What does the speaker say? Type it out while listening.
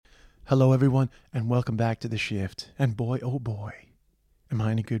Hello, everyone, and welcome back to The Shift. And boy, oh boy, am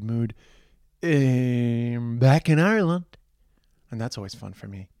I in a good mood. Back in Ireland. And that's always fun for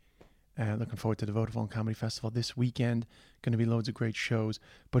me. Looking forward to the Vodafone Comedy Festival this weekend. Going to be loads of great shows.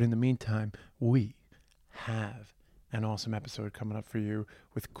 But in the meantime, we have an awesome episode coming up for you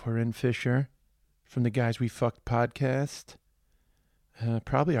with Corinne Fisher from the Guys We Fucked podcast.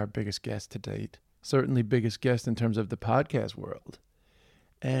 Probably our biggest guest to date. Certainly biggest guest in terms of the podcast world.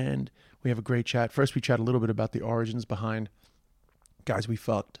 And we have a great chat. First, we chat a little bit about the origins behind Guys We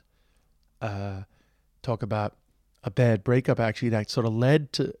Fucked. Talk about a bad breakup, actually, that sort of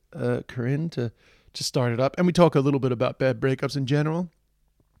led to Corinne to start it up. And we talk a little bit about bad breakups in general.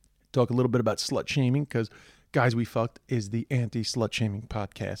 Talk a little bit about slut shaming, because Guys We Fucked is the anti-slut shaming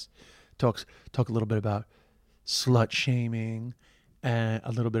podcast. Talk a little bit about slut shaming, and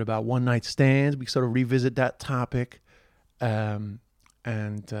a little bit about one night stands. We sort of revisit that topic.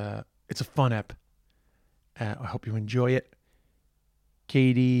 And it's a fun ep. I hope you enjoy it.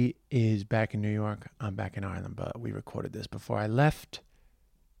 Katie is back in New York. I'm back in Ireland, but we recorded this before I left.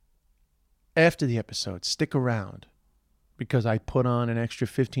 After the episode, stick around, because I put on an extra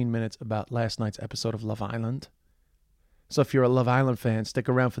 15 minutes about last night's episode of Love Island. So if you're a Love Island fan, stick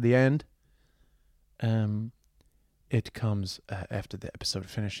around for the end. It comes after the episode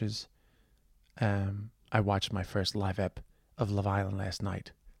finishes. I watched my first live ep of Love Island last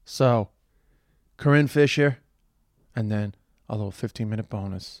night. So, Corinne Fisher, and then a little 15-minute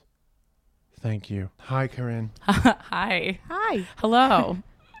bonus. Thank you. Hi, Corinne. Hi. Hello.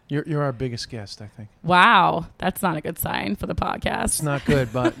 You're our biggest guest, I think. Wow, that's not a good sign for the podcast. It's not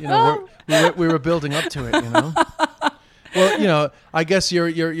good, but we were building up to it, Well, I guess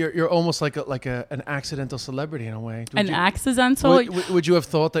you're almost like an accidental celebrity in a way. Accidental? Would you have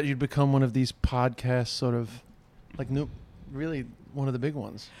thought that you'd become one of these podcasts, sort of like really one of the big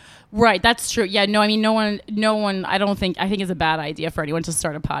ones? Right, that's true. Yeah, no, I mean, no one, I think it's a bad idea for anyone to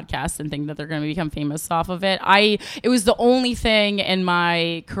start a podcast and think that they're going to become famous off of it. It was the only thing in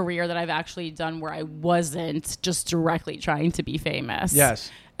my career that I've actually done where I wasn't just directly trying to be famous.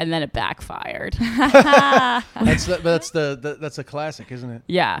 Yes. And then it backfired. That's a classic, isn't it?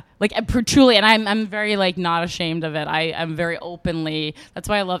 Yeah, like truly, and I'm very not ashamed of it. I'm very openly. That's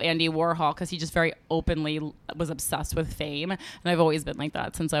why I love Andy Warhol, because he just very openly was obsessed with fame, and I've always been like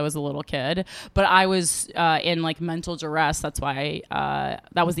that since I was a little kid. But I was in mental duress. That's why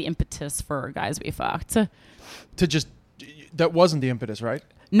that was the impetus for Guys We Fucked. That wasn't the impetus, right?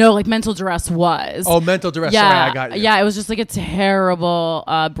 No, mental duress was. Oh, mental duress. Yeah, sorry, I got you. Yeah, it was just a terrible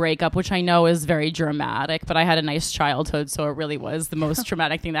breakup, which I know is very dramatic, but I had a nice childhood, so it really was the most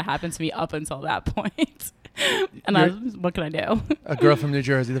traumatic thing that happened to me up until that point. And what can I do? A girl from New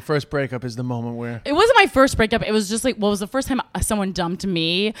Jersey. The first breakup is the moment where... It wasn't my first breakup. It was just it was the first time someone dumped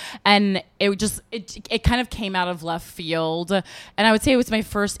me, and it kind of came out of left field. And I would say it was my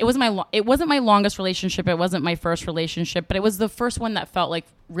first... It wasn't my longest relationship. It wasn't my first relationship, but it was the first one that felt like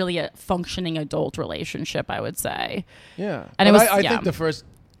really a functioning adult relationship, I would say. Yeah. And I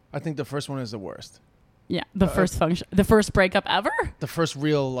think the first one is the worst. Yeah, the first breakup ever? The first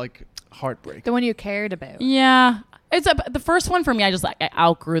real heartbreak. The one you cared about. Yeah. The first one for me, I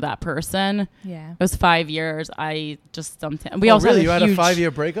outgrew that person. Yeah. It was 5 years. I just dumped him. You had a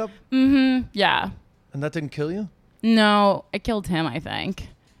 5-year breakup? Mm-hmm. Yeah. And that didn't kill you? No, it killed him, I think.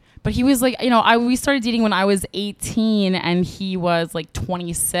 But he was we started dating when I was 18 and he was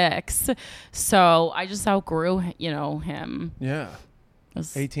 26. So I just outgrew, him. Yeah.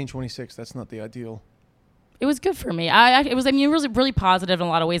 18, 26. That's not the ideal. It was good for me. It was really positive in a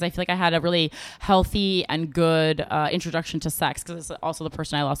lot of ways. I feel like I had a really healthy and good introduction to sex, because it's also the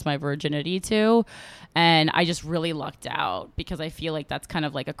person I lost my virginity to. And I just really lucked out, because I feel like that's kind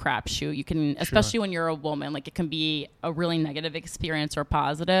of like a crapshoot. You can, especially when you're a woman, it can be a really negative experience or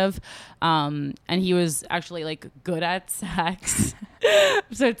positive. And he was actually good at sex.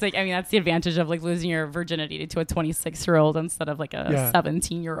 So it's that's the advantage of losing your virginity to a 26-year-old instead of a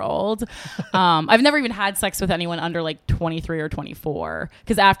 17-year-old. I've never even had sex with anyone under 23 or 24,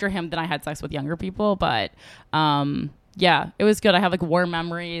 because after him then I had sex with younger people, but yeah, it was good. I have warm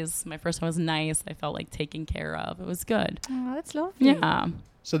memories. My first one was nice. I felt taken care of. It was good. Oh, that's lovely. Yeah.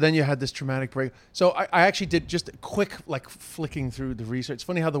 So then you had this traumatic break. So I actually did just a quick flicking through the research. It's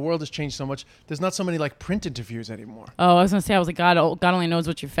funny how the world has changed so much. There's not so many print interviews anymore. Oh, I was gonna say, God only knows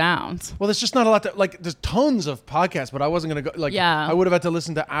what you found. Well, there's just not a lot there's tons of podcasts, but I wasn't gonna go I would have had to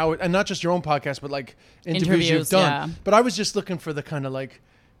listen to hours, and not just your own podcast, but interviews you've done. Yeah. But I was just looking for the kind of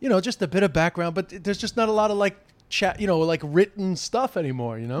just a bit of background. But there's just not a lot of chat, like written stuff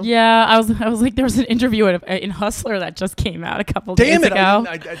anymore, Yeah, I was like, there was an interview in Hustler that just came out a couple days ago.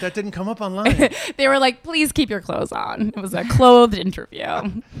 That didn't come up online. They were like, please keep your clothes on. It was a clothed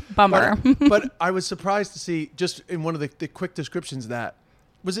interview. Bummer. But I was surprised to see, just in one of the quick descriptions, that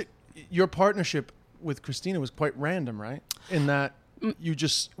was it. Your partnership with Christina was quite random, right? In that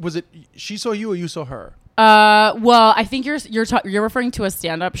she saw you or you saw her? Well, I think you're referring to a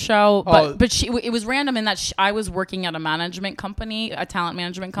stand-up show, but it was random in that I was working at a management company, a talent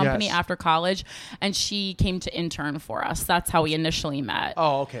management company after college, and she came to intern for us. That's how we initially met.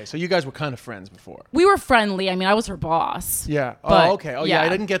 Oh, okay. So you guys were kind of friends before. We were friendly. I mean, I was her boss. Yeah. But, okay. Oh, yeah. I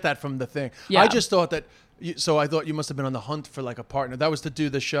didn't get that from the thing. Yeah. I just thought that. So I thought you must have been on the hunt for like a partner. That was to do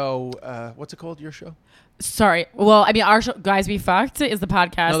the show. What's it called? Your show? Sorry. Well, I mean, our show, Guys We Fucked, is the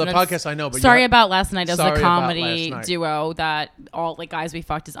podcast. No, the podcast I know. But Sorry About Last Night is the comedy duo that all like Guys We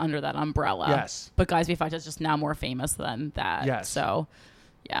Fucked is under that umbrella. Yes. But Guys We Fucked is just now more famous than that. Yes. So,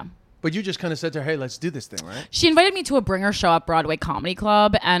 yeah. But you just kind of said to her, hey, let's do this thing, right? She invited me to a bringer show at Broadway Comedy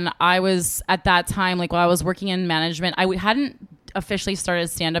Club. And I was, at that time, like while I was working in management, I hadn't officially started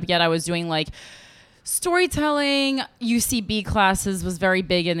stand-up yet. I was doing like storytelling. UCB classes was very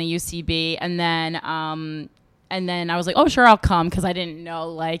big in the UCB. And then I was like, oh, sure, I'll come, because I didn't know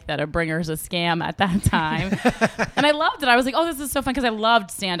like that a bringer's a scam at that time. And I loved it. I was like, oh, this is so fun, because I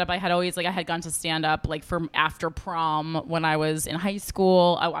loved stand-up. I had gone to stand-up like for after prom when I was in high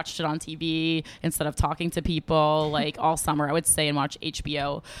school. I watched it on TV instead of talking to people like all summer. I would stay and watch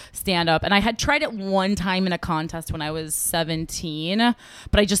HBO stand-up. And I had tried it one time in a contest when I was 17,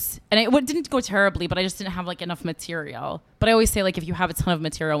 but it didn't go terribly, but I just didn't have like enough material. But I always say, like, if you have a ton of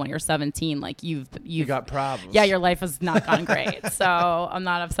material when you're 17, like you got problems. Yeah, your life has not gone great. So I'm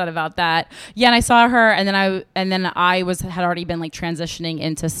not upset about that. Yeah, and I saw her, and then I had already been like transitioning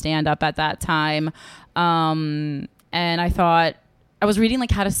into stand up at that time, and I thought. I was reading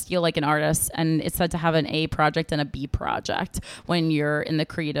like How to Steal Like an Artist, and it said to have an A project and a B project when you're in the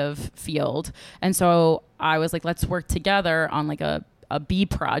creative field. And so I was like, let's work together on like a B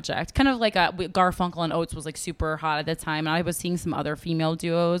project, kind of like Garfunkel and Oates was like super hot at the time, and I was seeing some other female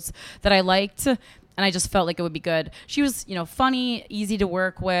duos that I liked, and I just felt like it would be good. She was, funny, easy to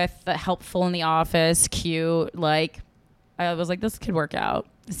work with, helpful in the office, cute. Like, I was like, this could work out.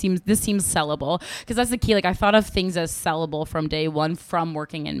 This seems sellable, because that's the key. Like, I thought of things as sellable from day one from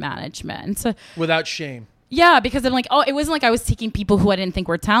working in management without shame. Yeah, because I'm like, oh, it wasn't like I was taking people who I didn't think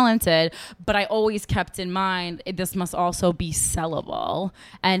were talented, but I always kept in mind this must also be sellable.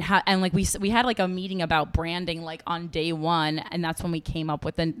 And like we had like a meeting about branding like on day one, and that's when we came up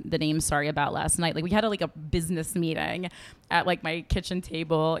with the name Sorry About Last Night. Like we had like a business meeting at like my kitchen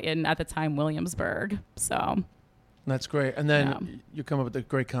table in, at the time, Williamsburg. So that's great. And then you come up with the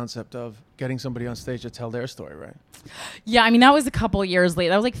great concept of getting somebody on stage to tell their story, right? Yeah, I mean, that was a couple years later.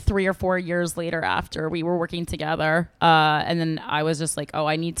 That was like 3 or 4 years later after we were working together. And then I was just like, oh,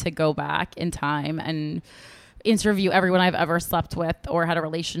 I need to go back in time and interview everyone I've ever slept with or had a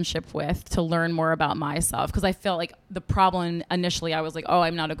relationship with to learn more about myself. Because I felt like the problem initially, I was like, oh,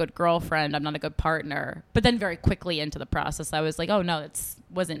 I'm not a good girlfriend. I'm not a good partner. But then very quickly into the process, I was like, oh, no, it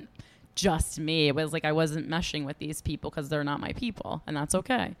wasn't just me. It was like I wasn't meshing with these people because they're not my people, and that's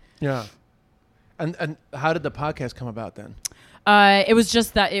okay. Yeah. And how did the podcast come about then? It was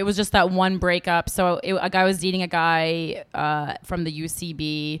just that one breakup. So I was dating a guy from the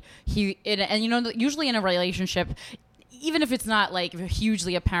UCB. Usually in a relationship, even if it's not like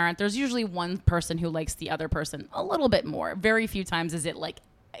hugely apparent, there's usually one person who likes the other person a little bit more. Very few times is it like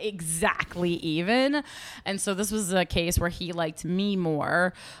exactly even. And so this was a case where he liked me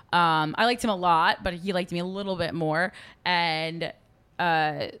more. I liked him a lot, but he liked me a little bit more. And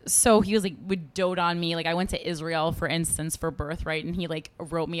so he was like, would dote on me. Like I went to Israel, for instance, for birthright, and he like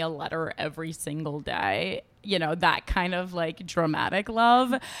wrote me a letter every single day. That kind of like dramatic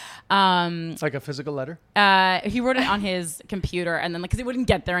love. It's like a physical letter? He wrote it on his computer, and then because it wouldn't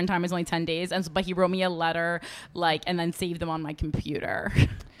get there in time, it was only 10 days. But he wrote me a letter, like, and then saved them on my computer.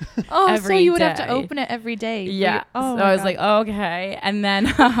 Oh, so you would have to open it every day. Yeah. Oh, so I was like, oh, okay. And then,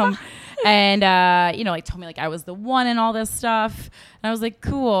 like told me like I was the one and all this stuff. And I was like,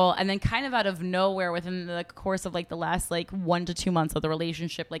 cool. And then kind of out of nowhere, within the course of like the last like 1 to 2 months of the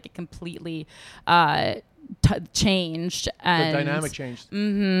relationship, like it completely, changed, and the dynamic changed.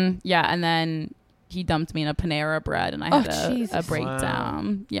 Yeah, and then he dumped me in a Panera Bread, and I had a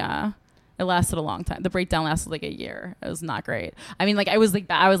breakdown. Wow. Yeah, it lasted a long time. The breakdown lasted like a year. It was not great. I mean, like I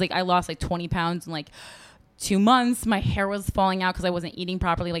lost like 20 pounds in like 2 months, my hair was falling out because I wasn't eating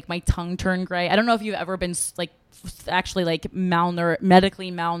properly. Like my tongue turned gray. I don't know if you've ever been like actually like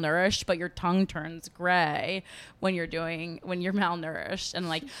medically malnourished, but your tongue turns gray when you're malnourished. And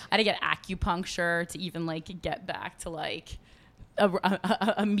like I had to get acupuncture to even like get back to like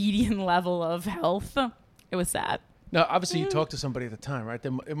a median level of health. It was sad. Now, obviously, you talked to somebody at the time, right?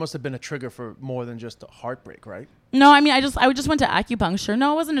 It must have been a trigger for more than just a heartbreak, right? No, I mean, I just went to acupuncture.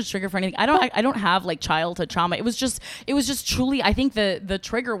 No, it wasn't a trigger for anything. I don't have like childhood trauma. It was just truly, I think the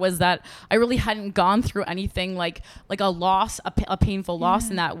trigger was that I really hadn't gone through anything like a loss, a painful loss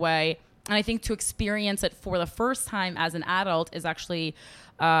in that way. And I think to experience it for the first time as an adult is actually,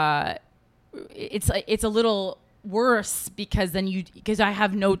 it's a little worse because I'm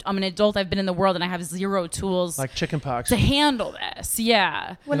an adult, I've been in the world, and I have zero tools like chickenpox to handle this.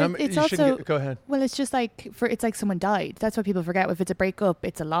 Yeah. Well, it's also go ahead. Well, it's just like it's like someone died. That's what people forget. If it's a breakup,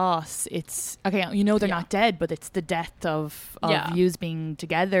 it's a loss. It's okay. They're not dead, but it's the death of yous being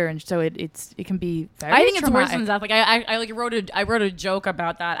together, and so it can be very. I think traumatic. it's worse than death. Like I wrote a joke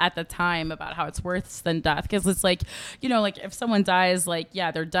about that at the time about how it's worse than death because it's like like if someone dies, like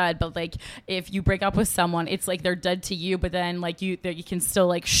they're dead, but like if you break up with someone, it's like they're dead to you, but then like you can still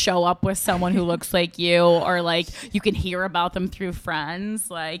like show up with someone who looks like you, or like you can hear about them through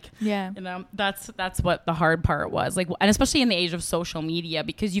friends. Like that's what the hard part was. Like, and especially in the age of social media,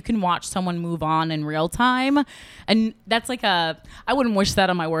 because you can watch someone move on in real time, and that's like I wouldn't wish that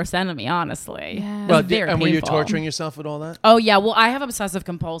on my worst enemy, honestly. Yeah. Well, and were you torturing yourself with all that? Oh yeah, well I have obsessive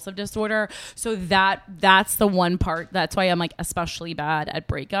compulsive disorder, so that's the one part. That's why I'm like especially bad at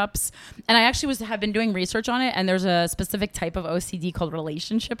breakups. And I actually have been doing research on it, and there's a specific type of OCD called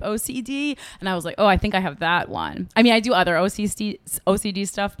relationship OCD, and I was like, oh, I think I have that one. I mean, I do other OCD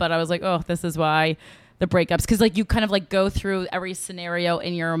stuff, but I was like, oh, this is why the breakups, because like you kind of like go through every scenario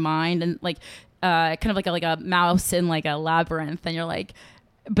in your mind, and like kind of like a mouse in like a labyrinth, and you're like,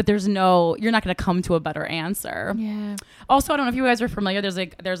 but you're not going to come to a better answer. Yeah. Also, I don't know if you guys are familiar.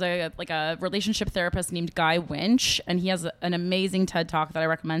 There's a relationship therapist named Guy Winch, and he has an amazing TED Talk that I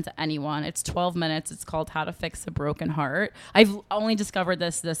recommend to anyone. It's 12 minutes. It's called How to Fix a Broken Heart. I've only discovered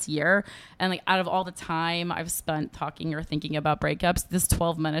this year, and like out of all the time I've spent talking or thinking about breakups, this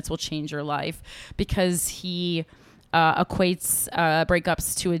 12 minutes will change your life, because he equates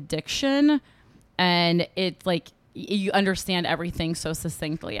breakups to addiction, and it's like you understand everything so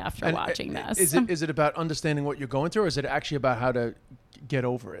succinctly after watching this. Is it about understanding what you're going through, or is it actually about how to get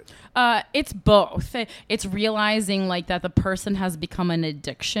over it? It's both. It's realizing like that the person has become an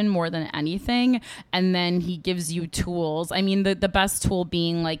addiction more than anything, and then he gives you tools. I mean, the best tool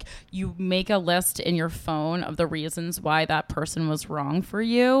being like you make a list in your phone of the reasons why that person was wrong for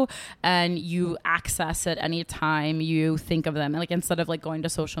you, and you access it anytime you think of them, and like instead of like going to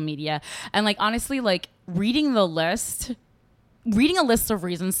social media. And like honestly, like reading a list of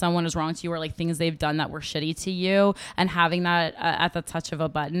reasons someone is wrong to you, or like things they've done that were shitty to you, and having that at the touch of a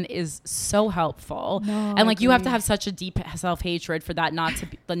button is so helpful. And like you have to have such a deep self-hatred for that not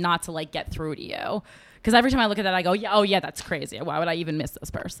to like get through to you. Because every time I look at that, I go, that's crazy. Why would I even miss this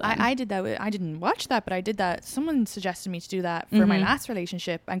person? I did that. I didn't watch that, but I did that. Someone suggested me to do that for my last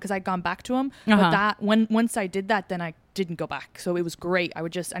relationship, and because I'd gone back to him. But that once I did that, then I didn't go back. So it was great. I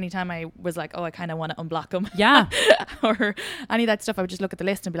would just, anytime I was like, oh, I kind of want to unblock him. Yeah. Or any of that stuff, I would just look at the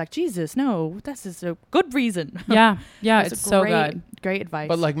list and be like, Jesus, no, this is a good reason. Yeah. Yeah. It's so good. Great advice.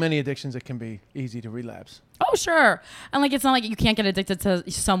 But like many addictions, it can be easy to relapse. Oh, sure. And like, it's not like you can't get addicted to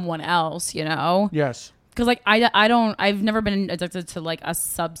someone else, you know? Yes. Because like I've never been addicted to like a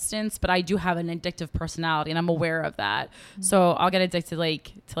substance, but I do have an addictive personality, and I'm aware of that. So I'll get addicted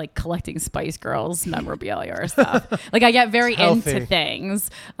to collecting Spice Girls memorabilia or stuff. Like I get very into things,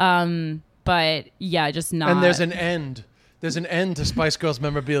 but yeah, just not. And there's an end. There's an end to Spice Girls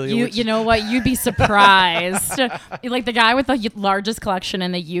memorabilia. You know what? You'd be surprised. Like the guy with the largest collection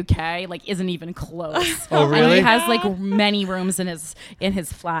in the UK, like isn't even close. Oh, really? And he has like many rooms in his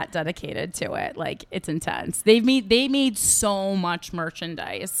flat dedicated to it. Like it's intense. They made so much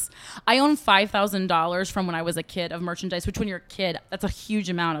merchandise. I own $5,000 from when I was a kid of merchandise. Which when you're a kid, that's a huge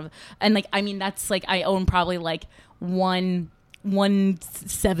amount of. And like I mean, that's like I own probably like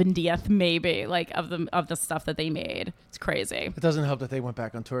 1/70th maybe like of the stuff that they made. It's crazy. It doesn't help that they went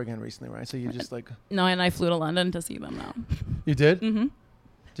back on tour again recently, right? So you just like no, and I flew to London to see them now. You did? Mm-hmm.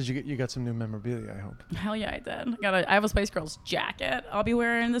 Did you got some new memorabilia? I hope. Hell yeah, I did. I have a Spice Girls jacket I'll be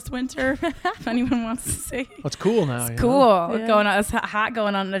wearing this winter if anyone wants to see. Well, it's cool now. It's cool. Yeah. Going on, it's hot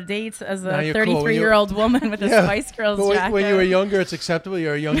going on a date as a 33-year-old woman with a Spice Girls jacket. When you were younger, it's acceptable.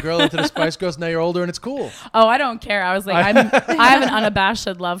 You're a young girl into the Spice Girls. Now you're older and it's cool. Oh, I don't care. I was like, I have an unabashed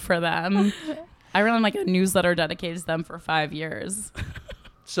love for them. I ran like a newsletter dedicated to them for 5 years.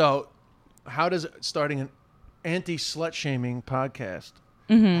 So how does starting an anti-slut shaming podcast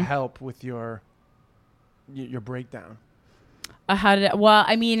help with your breakdown? How did it? Well,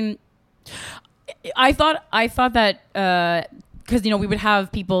 I mean, I thought that because we would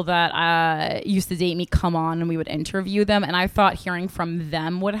have people that used to date me come on and we would interview them, and I thought hearing from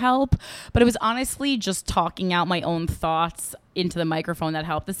them would help, but it was honestly just talking out my own thoughts into the microphone that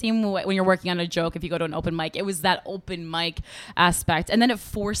helped. The same way when you're working on a joke, if you go to an open mic, it was that open mic aspect. And then it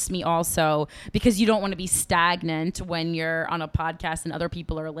forced me also, because you don't want to be stagnant when you're on a podcast and other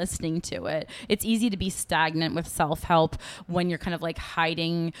people are listening to it. It's easy to be stagnant with self-help when you're kind of like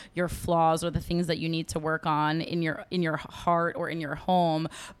hiding your flaws or the things that you need to work on in your heart or in your home.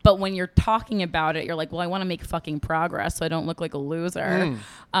 But when you're talking about it, you're like, well, I want to make fucking progress so I don't look like a loser.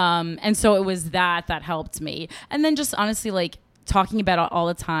 And so it was that helped me. And then just honestly, like, talking about it all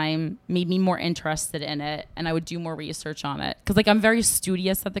the time made me more interested in it, and I would do more research on it, because like I'm very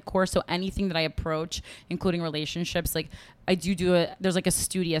studious at the core, so anything that I approach, including relationships, like I do it, there's like a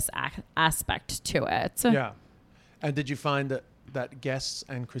studious aspect to it. Yeah. And did you find that guests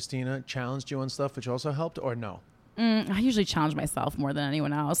and Christina challenged you on stuff, which also helped, or no? I usually challenge myself more than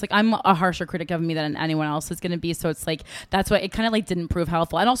anyone else. Like I'm a harsher critic of me than anyone else is going to be, so it's like that's why it kind of like didn't prove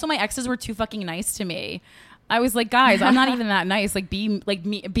helpful. And also my exes were too fucking nice to me. I was like, guys, I'm not even that nice. Like, be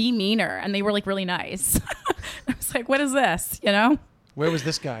meaner. And they were like really nice. I was like, what is this? You know? Where was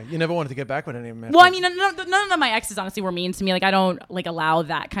this guy? You never wanted to get back with any of them. Well, I mean, none of my exes honestly were mean to me. Like, I don't like allow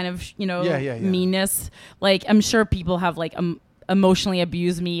that kind of, meanness. Like, I'm sure people have like emotionally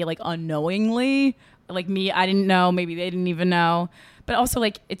abused me like unknowingly. Like me, I didn't know. Maybe they didn't even know. But also,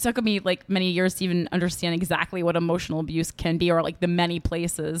 like, it took me like many years to even understand exactly what emotional abuse can be, or like the many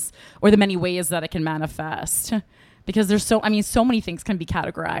places or the many ways that it can manifest. Because there's so many things can be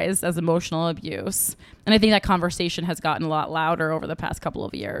categorized as emotional abuse. And I think that conversation has gotten a lot louder over the past couple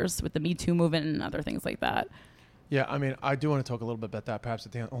of years with the Me Too movement and other things like that. Yeah, I mean, I do want to talk a little bit about that perhaps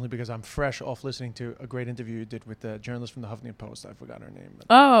at the end, only because I'm fresh off listening to a great interview you did with the journalist from the Huffington Post. I forgot her name.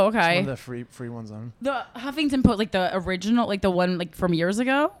 Oh, okay. It's one of the free ones on. The Huffington Post, like the original, like the one like from years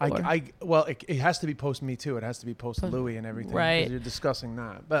ago? Well, it has to be post Me Too. It has to be post Louis and everything. Right. You're discussing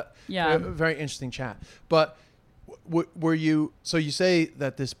that. But yeah, very interesting chat. But were you, so you say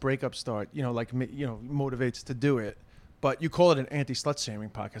that this breakup start, motivates to do it, but you call it an anti-slut shaming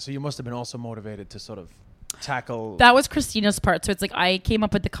podcast. So you must have been also motivated to sort of tackle. That was Christina's part. So it's like I came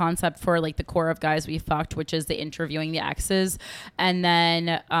up with the concept for like the core of Guys We Fucked, which is the interviewing the exes. And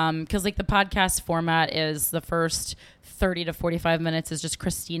then because like the podcast format is the first 30 to 45 minutes is just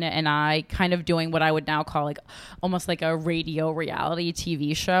Christina and I kind of doing what I would now call like almost like a radio reality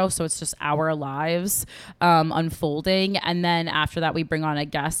TV show. So it's just our lives unfolding. And then after that, we bring on a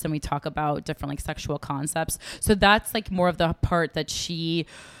guest and we talk about different like sexual concepts. So that's like more of the part that she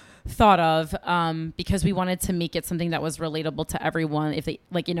thought of because we wanted to make it something that was relatable to everyone. If they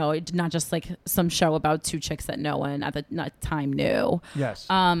like, not just like some show about two chicks that no one at the time knew. Yes.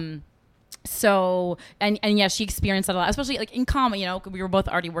 So and yeah, she experienced that a lot, especially like in comedy. We were both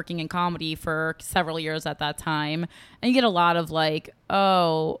already working in comedy for several years at that time, and you get a lot of like,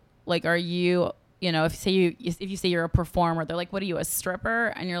 oh, like, are you? If you say you're a performer, they're like, what are you, a stripper?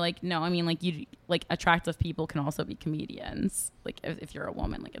 And you're like, no, I mean, like, you like attractive people can also be comedians. Like if you're a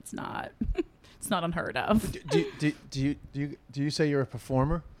woman, like it's not unheard of. Do you say you're a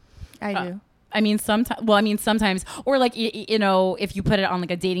performer? I do. Sometimes, or like, if you put it on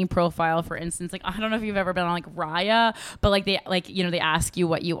like a dating profile, for instance, like, I don't know if you've ever been on like Raya, but like they ask you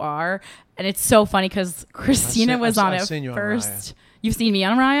what you are. And it's so funny because Christina was on it first. You've seen me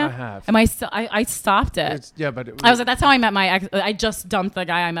on Raya? I have. Am I still? I stopped it. I was like, that's how I met my ex. I just dumped the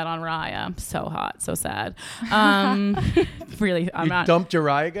guy I met on Raya. So hot, so sad. Really, I'm not. You dumped your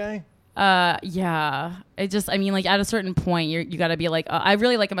Raya guy? Yeah. At a certain point, you got to be like, I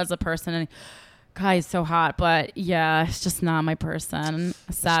really like him as a person, and guy is so hot, but yeah, it's just not my person,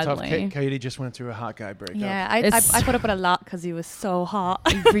 sadly. Katie just went through a hot guy breakup. Yeah, I put up with a lot because he was so hot.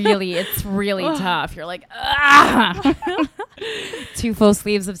 It's really tough. You're like, ah! 2 full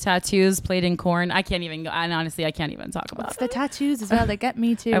sleeves of tattoos played in corn. I can't even go, and honestly, I can't even talk about it's the tattoos as well. They get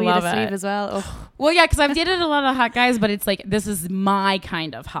me too. I love it. Sleeve as well. Oh. Well, yeah, because I've dated a lot of hot guys, but it's like, this is my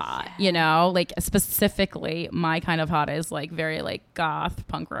kind of hot, like specifically my kind of hot is like very like goth,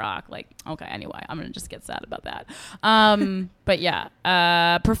 punk rock. Like, okay, anyway, I'm going to just get sad about that. But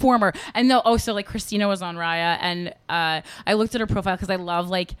yeah, performer. And so like Christina was on Raya, and I looked at her profile because I love,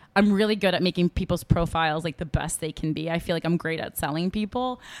 like, I'm really good at making people's profiles like the best they can be. I feel like I'm great at selling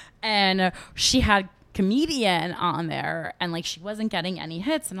people. And she had comedian on there, and like she wasn't getting any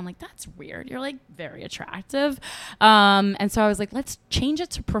hits, and I'm like, that's weird. You're like very attractive. And so I was like, let's change it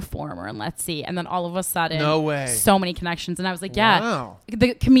to performer and let's see. And then all of a sudden, No way. so many connections. And I was like, Wow.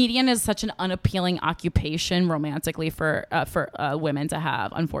 the comedian is such an unappealing occupation romantically for women to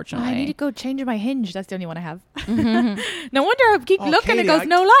have, unfortunately. I need to go change my Hinge. That's the only one I have. No wonder I keep looking. Katie, It goes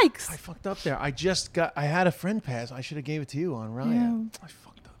no likes. I fucked up there. I had a friend pass. I should have gave it to you on Riot. Yeah. I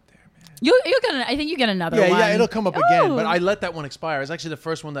fucked up there, man. I think you get another one. Yeah, it'll come up again. Oh. But I let that one expire. It's actually the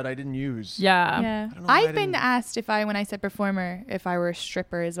first one that I didn't use. Yeah. Yeah. don't know why I I've been didn't- asked when I said performer, if I were a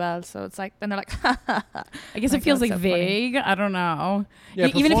stripper as well. So it's like, then they're like, I guess Like, it feels that's like so funny. vague. I don't know. Yeah,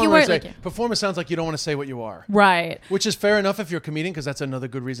 Even if you were performer sounds like you don't want to say what you are. right. Which is fair enough if you're a comedian, because that's another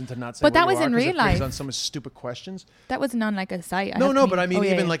good reason to not say But what that you was are, in 'cause real it brings life. on some stupid questions. that wasn't on like a site. No, but I mean, Oh,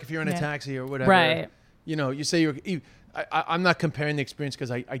 yeah, even yeah. like if you're in a Yeah. taxi or whatever. Right. You know, you say I'm not comparing the experience,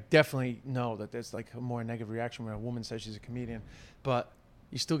 because I definitely know that there's like a more negative reaction when a woman says she's a comedian. But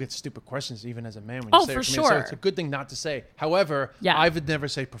you still get stupid questions even as a man when you Oh, say for you're a comedian. So sure. it's a good thing not to say. However, Yeah. I would never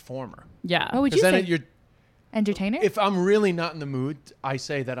say performer. Yeah. What would you Because then say? you're Entertainer? if I'm really not in the mood, I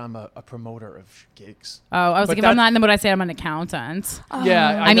say that I'm a promoter of gigs. Oh, I was But like, if I'm that- not in the mood, I say I'm an accountant.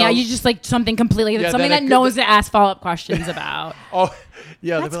 Yeah, I mean, know. you just like something completely, Yeah, something then that it knows could- to ask follow-up questions about. Oh,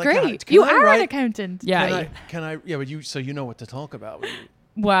 yeah. they'll That's be like, great. "Can You I are write- an accountant. Yeah. Can I? Yeah, but you know what to talk about.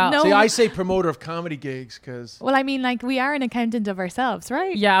 Well, No. See, I say promoter of comedy gigs because Well, I mean, like, we are an accountant of ourselves,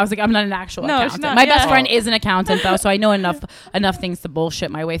 right? yeah, I was like, I'm not an actual No, she's accountant. not, My yeah. best friend Oh. is an accountant though, so I know enough things to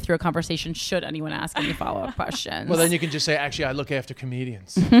bullshit my way through a conversation should anyone ask any follow-up questions. well, then you can just say, actually, I look after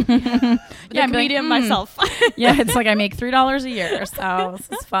comedians. yeah, I'm I'm comedian like, myself. yeah, it's like I make $3 a year, so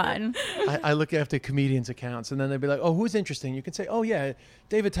this is fun. I look after comedians' accounts, and then they'd be like, oh, who's interesting? You can say, oh, yeah,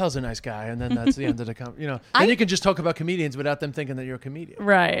 David Tell's a nice guy, and then that's the end of the then you can just talk about comedians without them thinking that you're a comedian.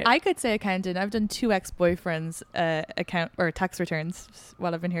 Right. I could say accountant. I've done 2 ex-boyfriends' account or tax returns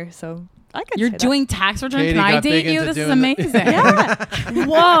while I've been here, so I could. You're say doing tax returns. Katie Can I got big date you? into This is doing that. amazing. Yeah.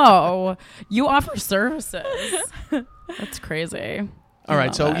 Whoa. You offer services. That's crazy. All I right,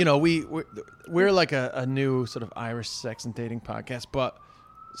 love so it. we're like a new sort of Irish sex and dating podcast, but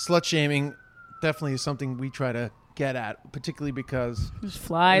slut shaming definitely is something we try to get at, particularly because There's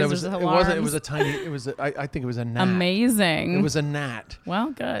flies. There's it alarms. was a tiny. I think it was a gnat. Amazing. It was a gnat,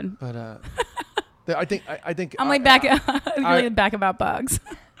 well, good. but I think I'm like really back about bugs.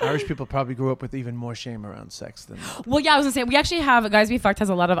 Irish people probably grew up with even more shame around sex than. Well, yeah, I was gonna say we actually have Guys Be Fucked has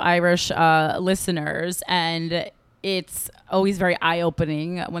a lot of Irish listeners, and it's always very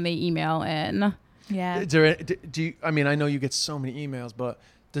eye-opening when they email in. Yeah. Do you, I mean, I know you get so many emails, but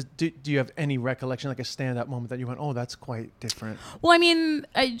do you have any recollection, like a standout moment that you went, oh, that's quite different, Well, I mean,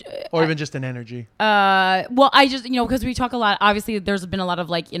 or even just an energy? well, I just, because we talk a lot, obviously there's been a lot of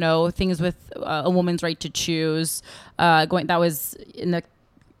like, things with a woman's right to choose, that was in the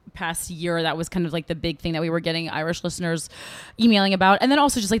past year. That was kind of like the big thing that we were getting Irish listeners emailing about. And then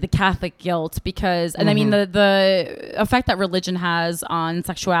also just like the Catholic guilt, because, and I mean, the effect that religion has on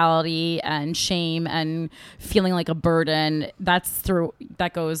sexuality and shame and feeling like a burden,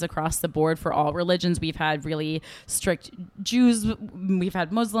 that goes across the board for all religions. We've had really strict Jews, we've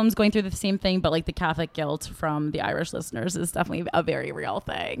had Muslims going through the same thing, but like the Catholic guilt from the Irish listeners is definitely a very real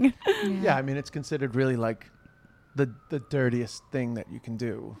thing. Yeah, I mean, it's considered really like the dirtiest thing that you can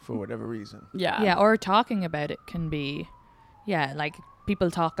do for whatever reason. Yeah, or talking about it can be, like people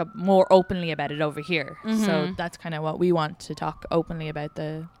talk more openly about it over here. So that's kind of what we want to talk openly about.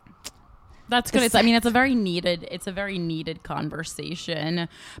 That's good. It's a very needed conversation,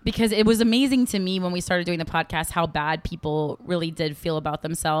 because it was amazing to me when we started doing the podcast how bad people really did feel about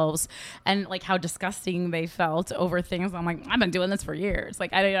themselves and like how disgusting they felt over things. I'm like, I've been doing this for years.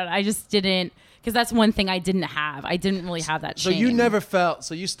 Like I just didn't, because that's one thing I didn't have. I didn't really have that shame. So you never felt.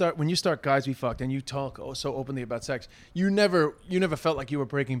 So when you start Guys We Fucked and you talk so openly about sex, you never felt like you were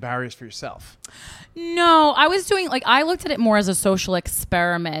breaking barriers for yourself. No, I was doing I looked at it more as a social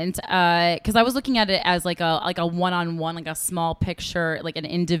experiment, because I was looking at it as like a one-on-one, like a small picture, like an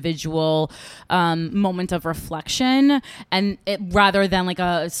individual moment of reflection, and it rather than like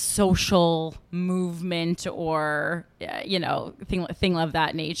a social movement or thing of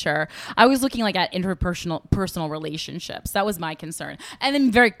that nature. I was looking like at personal relationships. That was my concern, and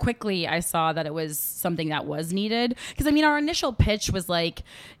then very quickly I saw that it was something that was needed, because I mean our initial pitch was like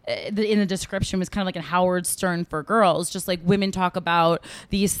in the description was kind of like a Howard Stern for girls, just like women talk about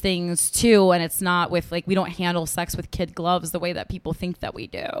these things too, and it's not with like we don't handle sex with kid gloves the way that people think that we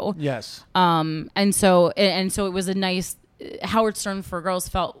do. Yes. And so it was a nice Howard Stern for Girls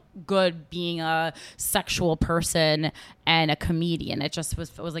felt good being a sexual person and a comedian. It just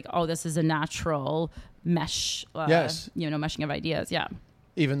was like, oh, this is a natural mesh, meshing of ideas. Yeah.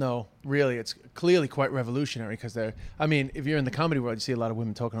 Even though really it's clearly quite revolutionary because if you're in the comedy world, you see a lot of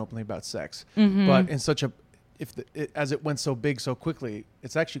women talking openly about sex, but in such a, as it went so big so quickly,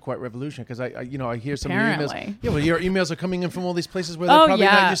 it's actually quite revolutionary because I hear some Apparently. of your emails. Yeah, well, your emails are coming in from all these places where they're probably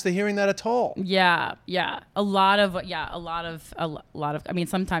not used to hearing that at all. Yeah, a lot of. I mean,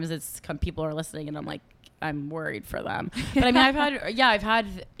 sometimes it's people are listening, and I'm like, I'm worried for them. But I mean, I've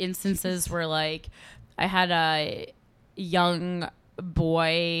had instances where like I had a young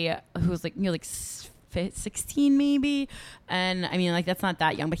boy who was like 16 maybe, and I mean like that's not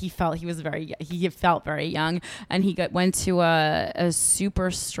that young, but he felt very young, and he went to a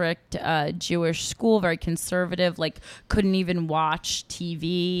super strict Jewish school, very conservative, like couldn't even watch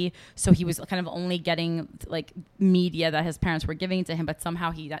TV, so he was kind of only getting like media that his parents were giving to him, but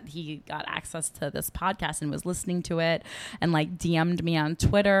somehow he got access to this podcast and was listening to it and like DM'd me on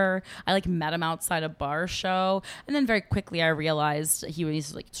Twitter. I like met him outside a bar show, and then very quickly I realized he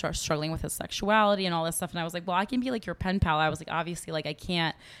was like struggling with his sexuality and all this stuff, and I was like, well, I can be like your pen pal. I was like, obviously, like I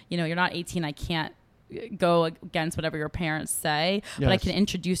can't, you're not 18, I can't go against whatever your parents say, but I can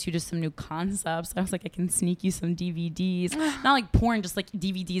introduce you to some new concepts. I was like, I can sneak you some DVDs, not like porn, just like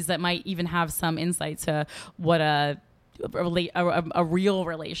DVDs that might even have some insight to what a real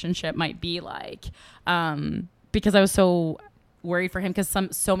relationship might be like, because I was so worried for him, because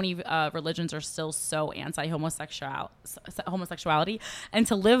so many religions are still so anti-homosexuality, and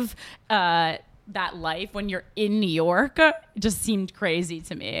to live that life when you're in New York just seemed crazy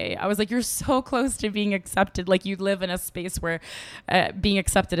to me. I was like, you're so close to being accepted. Like you live in a space where being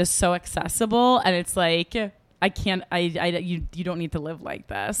accepted is so accessible, and it's like you don't need to live like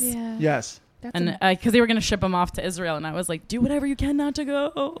this. Yeah. Yes. And because they were going to ship him off to Israel, and I was like, do whatever you can not to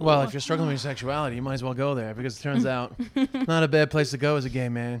go. Well, if you're struggling with your sexuality, you might as well go there, because it turns out not a bad place to go as a gay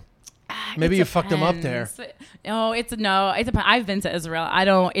man. Maybe you fucked him up there. No, it depends. I've been to Israel. I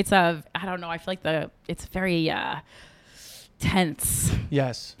don't know. I feel like it's very tense.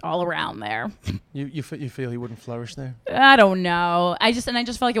 Yes. All around there. You feel he wouldn't flourish there? I don't know. I just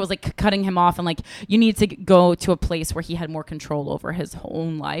felt like it was like cutting him off, and like you need to go to a place where he had more control over his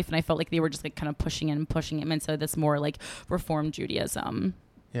own life, and I felt like they were just like kind of pushing him into this more like Reform Judaism.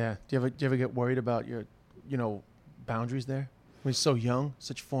 Yeah. Do you ever get worried about your boundaries there? When he's so young,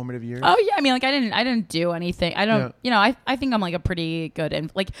 such formative years. Oh yeah, I mean, like I didn't do anything. I don't, I think I'm like a pretty good,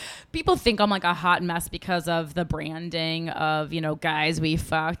 and like people think I'm like a hot mess because of the branding of guys we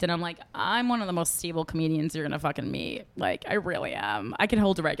fucked, and I'm like, I'm one of the most stable comedians you're gonna fucking meet. Like I really am. I can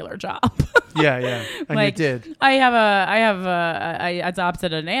hold a regular job. Yeah, and like, you did. I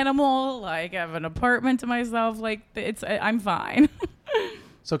adopted an animal. Like I have an apartment to myself. Like I'm fine.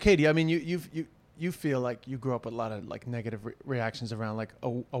 So Katie, I mean, you feel like you grew up with a lot of like negative reactions around like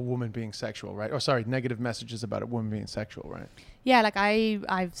a woman being sexual, right? Or sorry, negative messages about a woman being sexual, right? Yeah, like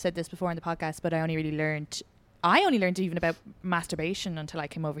I've said this before in the podcast, but I only learned even about masturbation until I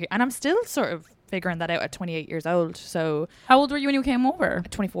came over here, and I'm still sort of figuring that out at 28 years old. So how old were you when you came over?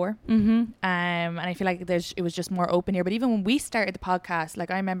 24. Mm-hmm. And I feel like it was just more open here. But even when we started the podcast,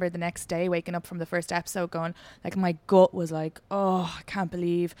 like I remember the next day waking up from the first episode going, like my gut was like, oh, I can't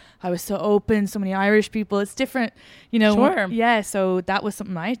believe I was so open. So many Irish people. It's different, Sure. Yeah. So that was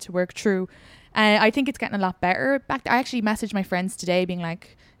something I had to work through. I think it's getting a lot better. I actually messaged my friends today being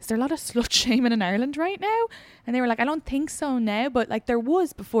like, is there a lot of slut shaming in Ireland right now? And they were like, I don't think so now, but like there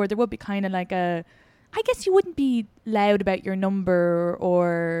was before. There would be kind of like I guess you wouldn't be loud about your number,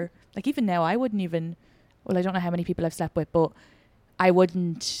 or like even now I wouldn't even, well, I don't know how many people I've slept with, but I would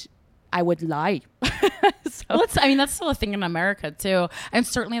lie. So. Well, that's still a thing in America too, and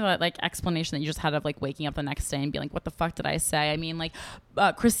certainly that like explanation that you just had of like waking up the next day and being like, what the fuck did I say? I mean, like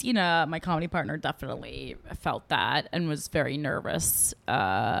Christina, my comedy partner, definitely felt that and was very nervous.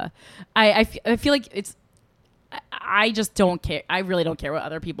 I feel like I just don't care. I really don't care what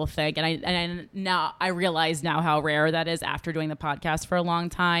other people think, and now I realize now how rare that is after doing the podcast for a long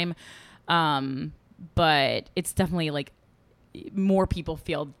time. But it's definitely like more people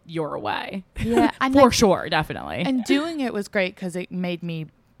feel your way. Yeah, and for sure, definitely. And doing it was great because it made me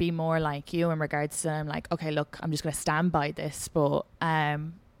be more like you in regards to, I'm like, okay, look, I'm just going to stand by this. But I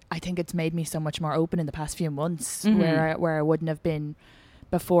think it's made me so much more open in the past few months, where I wouldn't have been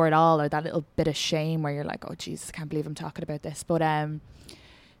before at all, or that little bit of shame where you're like, oh Jesus, I can't believe I'm talking about this. But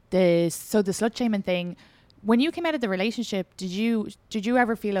the slut shaming thing, when you came out of the relationship, did you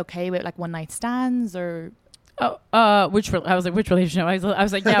ever feel okay with like one night stands or? I was like, which relationship? I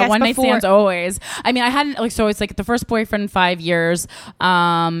was like, yeah, guess one night before- stands always. I mean, I hadn't like, so it's like the first boyfriend 5 years,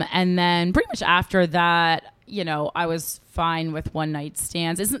 and then pretty much after that, you know, I was fine with one night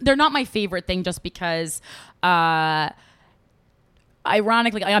stands. They're not my favorite thing, just because,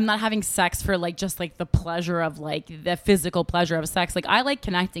 ironically, I'm not having sex for like just like the pleasure of like the physical pleasure of sex. Like I like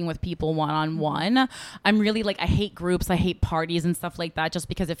connecting with people one-on-one. I'm really like, I hate groups, I hate parties and stuff like that, just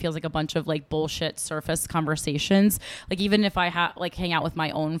because it feels like a bunch of like bullshit surface conversations. Like even if I like hang out with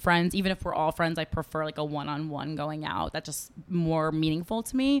my own friends, even if we're all friends, I prefer like a one-on-one going out. That's just more meaningful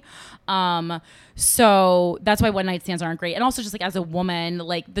to me. So that's why one night stands aren't great. And also just like as a woman,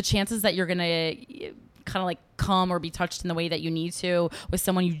 like the chances that you're gonna kind of like come or be touched in the way that you need to with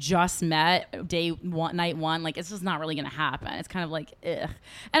someone you just met night one, like it's just not really gonna happen. It's kind of like ugh.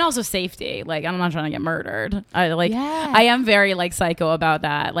 And also safety, like I'm not trying to get murdered. I am very like psycho about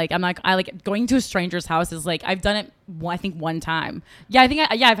that. Like I like going to a stranger's house is like, I've done it I think one time.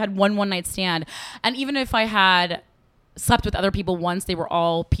 I've had one night stand, and even if I had slept with other people once, they were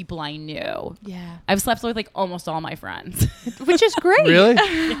all people I knew. Yeah, I've slept with like almost all my friends. which is great. Really?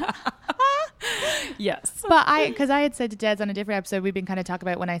 Yes. But because I had said to Des on a different episode, we've been kind of talking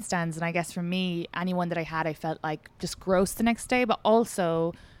about one night stands, and I guess for me, anyone that I had, I felt like just gross the next day, but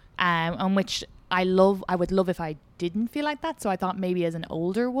also on which I would love if I didn't feel like that. So I thought maybe as an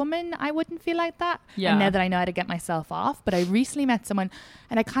older woman, I wouldn't feel like that. Yeah. And now that I know how to get myself off, but I recently met someone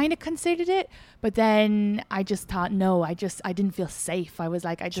and I kind of considered it, but then I just thought, no, I didn't feel safe. I was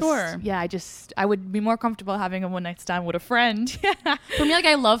like, I would be more comfortable having a one night stand with a friend. For me, like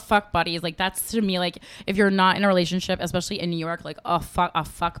I love fuck buddies. Like that's to me, like if you're not in a relationship, especially in New York, like a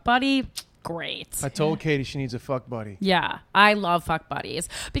fuck buddy, great. I told Katie she needs a fuck buddy. Yeah, I love fuck buddies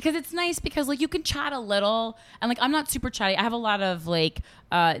because it's nice because like you can chat a little, and like I'm not super chatty. I have a lot of like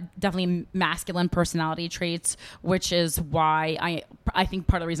definitely masculine personality traits, which is why I think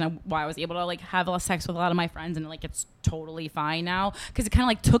part of the reason why I was able to like have a lot of sex with a lot of my friends, and like it's totally fine now because it kind of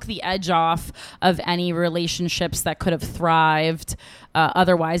like took the edge off of any relationships that could have thrived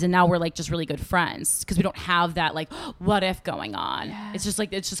otherwise, and now we're like just really good friends because we don't have that like what if going on. Yeah. It's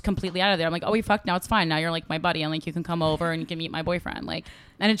just completely out of there. I'm like, oh, we fucked, now it's fine, now you're like my buddy, and like you can come over and you can meet my boyfriend, like,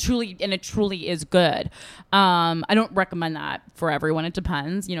 and it truly is good. I don't recommend that for everyone. It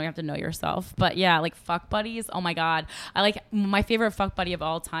depends, you know, you have to know yourself. But yeah, like fuck buddies, oh my god, I like my favorite fuck buddy of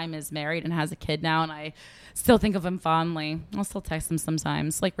all time is married and has a kid now, and I still think of him fondly. I'll still text him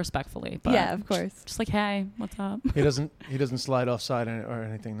sometimes, like respectfully, but yeah, of course, just like, hey, what's up? He doesn't slide offside or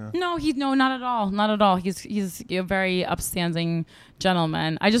anything, though. No, not at all. He's a very upstanding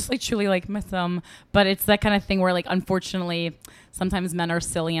gentleman. I just like truly like miss him, but it's that kind of thing where like unfortunately sometimes men are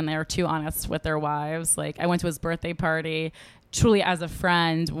silly and they're too honest with their wives. Like I went to his birthday party truly as a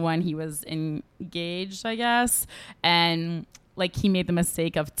friend when he was engaged, I guess, and like he made the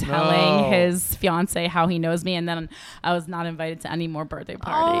mistake of telling his fiance how he knows me, and then I was not invited to any more birthday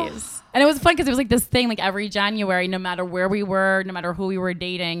parties. And it was fun because it was like this thing, like every January, no matter where we were, no matter who we were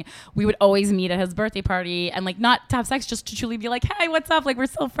dating, we would always meet at his birthday party, and like not to have sex, just to truly be like, hey, what's up? Like we're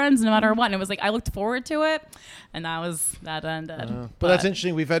still friends no matter what. And it was like I looked forward to it, and that ended. But that's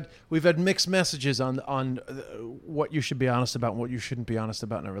interesting. We've had mixed messages on what you should be honest about and what you shouldn't be honest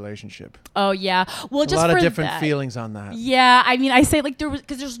about in a relationship. Oh yeah, well, just a lot for of different that. feelings on that. Yeah, I mean, I say like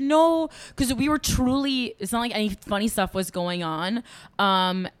because we were truly, it's not like any funny stuff was going on,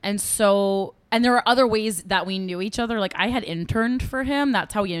 and there were other ways that we knew each other. Like I had interned for him.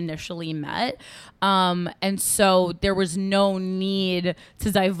 That's how we initially met. And so there was no need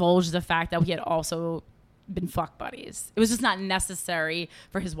to divulge the fact that we had also been fuck buddies. It was just not necessary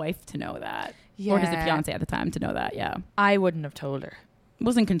for his wife to know that. Yeah. Or his fiance at the time to know that. Yeah. I wouldn't have told her. It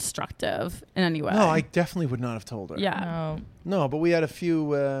wasn't constructive in any way. No, I definitely would not have told her. Yeah. No, but we had a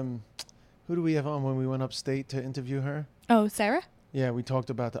few, who do we have on when we went upstate to interview her? Oh, Sarah? Yeah, we talked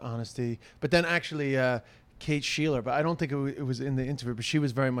about the honesty. But then actually, Kate Sheeler, but I don't think it was in the interview, but she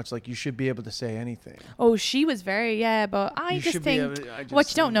was very much like, you should be able to say anything. Oh, she was very, but I just think what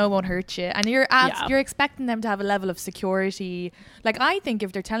you don't know won't hurt you. And you're expecting them to have a level of security. Like, I think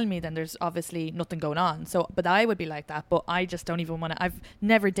if they're telling me, then there's obviously nothing going on. So, but I would be like that, but I just don't even want to. I've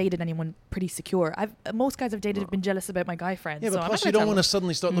never dated anyone pretty secure. Most guys I've dated have been jealous about my guy friends. Yeah, but so plus you don't want to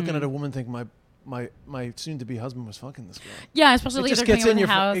suddenly start looking at a woman and think, my soon-to-be husband was fucking this girl. Yeah, especially it like just they're gets in your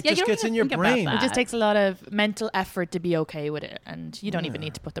house. it just gets in your brain. It just takes a lot of mental effort to be okay with it, and you don't even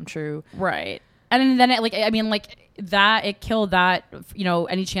need to put them through. Right. And then it killed that,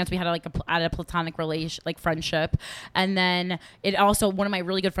 any chance we had at a platonic relation, like friendship. And then it also, one of my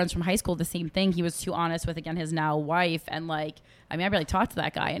really good friends from high school, the same thing. He was too honest with, again, his now wife. And I barely talk to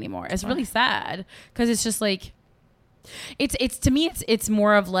that guy anymore. It's really sad because it's just it's to me, it's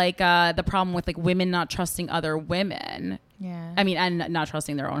more of the problem with women not trusting other women. Yeah. I mean, and not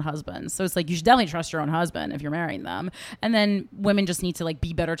trusting their own husbands. So it's you should definitely trust your own husband if you're marrying them. And then women just need to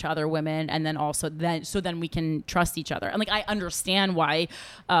be better to other women. And then also then we can trust each other. And I understand why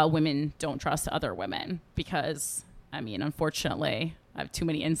women don't trust other women because, I mean, unfortunately, I have too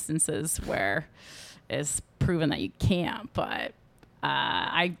many instances where it's proven that you can't. But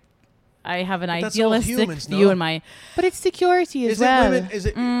I have an idealistic humans, view no? in my. But it's security as Is well. it women? Is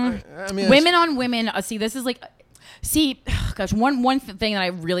it? I mean, Women on women. See, this is gosh, one thing that I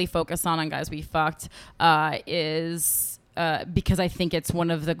really focus on Guys We Fucked is because I think it's one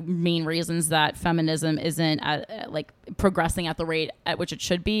of the main reasons that feminism isn't progressing at the rate at which it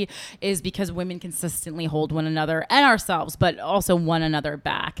should be, is because women consistently hold one another and ourselves, but also one another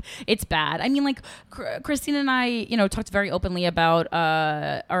back. It's bad. I mean, Christine and I, talked very openly about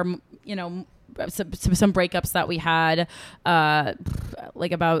our, some breakups that we had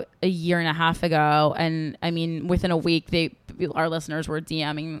about a year and a half ago, and I mean within a week our listeners were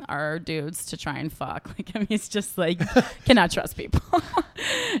DMing our dudes to try and fuck. I mean, it's just cannot trust people.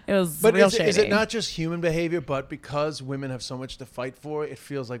 It was real shady. Is it not just human behavior, but because women have so much to fight for, it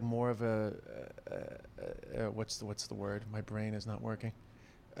feels like more of a what's the word? My brain is not working.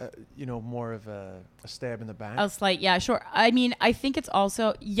 More of a stab in the back. Yeah, sure. I mean, I think it's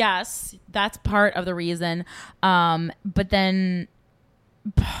also, yes, that's part of the reason. But then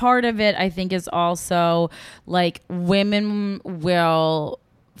part of it, I think, is also women will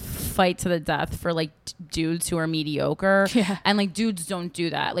fight to the death for dudes who are mediocre. Yeah. And dudes don't do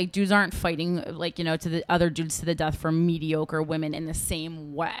that. Dudes aren't fighting to the other dudes to the death for mediocre women in the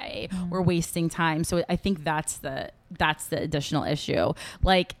same way. We're wasting time. So I think that's the additional issue.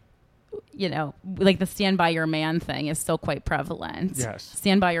 The stand by your man thing is still quite prevalent. Yes.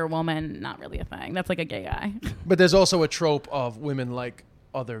 Stand by your woman, not really a thing. That's a gay guy. But there's also a trope of women like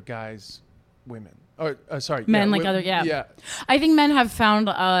other guys, women. Or Men other. Yeah. I think men have found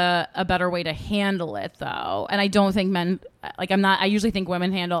a better way to handle it, though, and I don't think men I usually think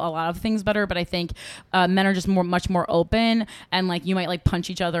women handle a lot of things better, but I think men are just much more open, and you might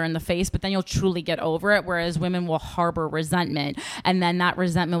punch each other in the face, but then you'll truly get over it. Whereas women will harbor resentment, and then that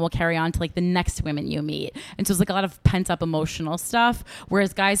resentment will carry on to the next women you meet, and so it's a lot of pent up emotional stuff.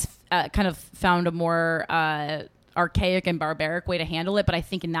 Whereas guys kind of found a more archaic and barbaric way to handle it, but I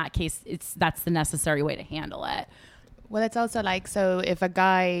think in that case that's the necessary way to handle it. Well, it's also so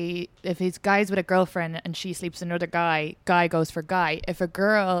if he's guys with a girlfriend and she sleeps with another guy goes for guy. If a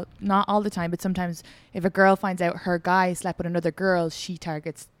girl, not all the time, but sometimes if a girl finds out her guy slept with another girl, she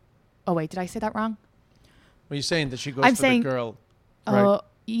targets. Oh wait, did I say that wrong? Well, you're saying that she goes for the girl. Oh, right?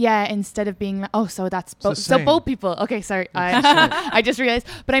 Yeah, instead of being so that's both. So both people. Okay, sorry. I just realized.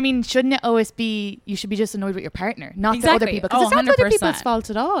 But I mean, shouldn't it always be you should be just annoyed with your partner, not the other people? Because it's not other people's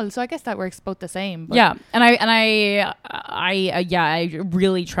fault at all. So I guess that works both the same. But yeah, and I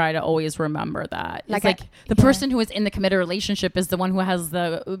really try to always remember that. The person who is in the committed relationship is the one who has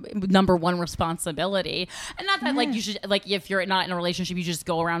the number one responsibility, and not that you should if you're not in a relationship you just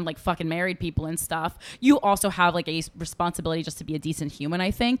go around fucking married people and stuff. You also have a responsibility just to be a decent human,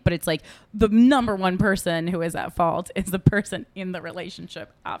 I think, but it's the number one person who is at fault is the person in the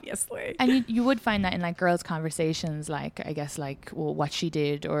relationship, obviously. And you would find that in girls' conversations, I guess what she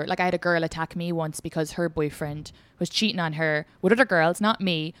did, or I had a girl attack me once because her boyfriend was cheating on her with other girls, not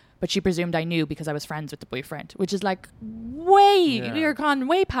me, but she presumed I knew because I was friends with the boyfriend, which is you're gone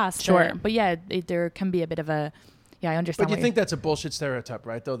way past sure there. But yeah, there can be a bit of a I understand. But you think that's a bullshit stereotype,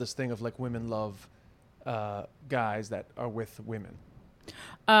 right? Though this thing of women love guys that are with women.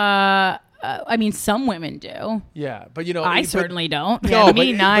 I mean, some women do. Yeah, but I certainly don't. No,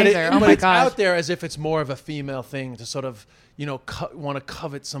 me neither. Oh my it's gosh. out there as if it's more of a female thing to sort of want to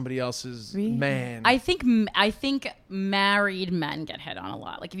covet somebody else's man. I think married men get hit on a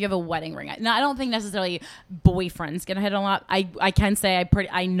lot. If you have a wedding ring. Now, I don't think necessarily boyfriends get hit on a lot. I can say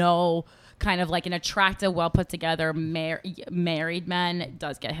I know kind of an attractive, well put together married man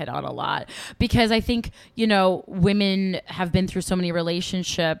does get hit on a lot, because I think women have been through so many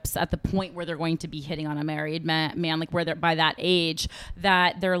relationships at the point where they're going to be hitting on a married man where they're by that age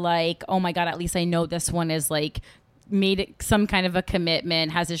that they're oh my god, at least I know this one is made it some kind of a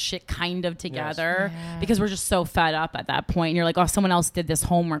commitment, has his shit kind of together. Yes. Yeah. Because we're just so fed up at that point, and you're oh, someone else did this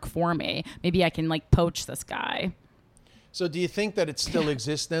homework for me, maybe I can poach this guy. So do you think that it still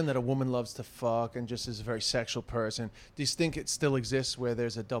exists then, that a woman loves to fuck and just is a very sexual person? Do you think it still exists where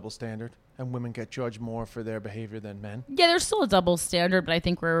there's a double standard and women get judged more for their behavior than men? Yeah, there's still a double standard, but I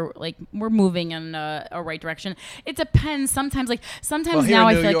think we're moving in a right direction. It depends. Sometimes now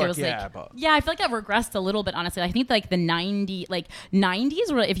I feel like it was I feel like that regressed a little bit, honestly. I think like the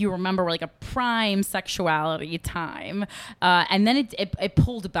 90s were, if you remember, were like a prime sexuality time, and then it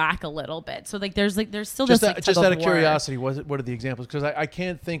pulled back a little bit. So like there's still just this just out of curiosity, what are the examples? Because I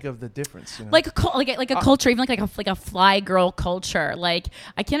can't think of the difference. You know? Like a culture, even like a fly girl culture. Like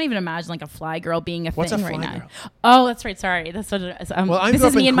I can't even imagine like a fly girl being a thing right now. Oh, that's right. Sorry, that's what it is. This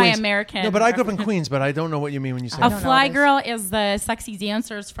is me and my American. No, but I grew up in Queens, but I don't know what you mean when you say a fly girl is the sexy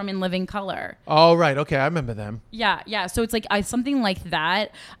dancers from In Living Color. Oh, right. Okay, I remember them. Yeah. So it's like something like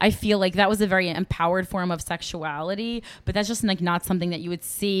that. I feel like that was a very empowered form of sexuality, but that's just like not something that you would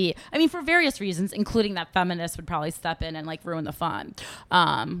see. I mean, for various reasons, including that feminists would probably step in and like ruin the fun.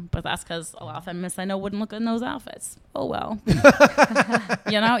 But that's because a lot of feminists I know wouldn't look good in those outfits. Oh well.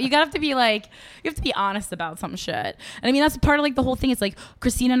 You know, you have to be honest about some shit. And I mean, that's part of like the whole thing. It's like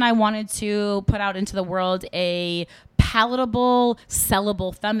Christina and I wanted to put out into the world a palatable,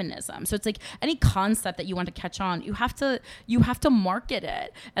 sellable feminism. So it's like any concept that you want to catch on, you have to market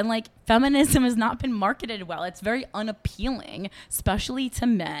it. And like feminism has not been marketed well. It's very unappealing, especially to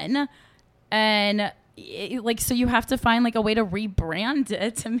men. And so you have to find like a way to rebrand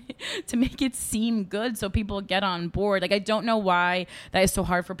it to make it seem good so people get on board. Like I don't know why that is so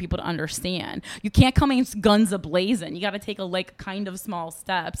hard for people to understand. You can't come in guns a-blazing. You got to take like kind of small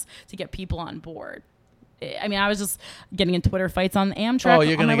steps to get people on board. I mean, I was just getting in Twitter fights on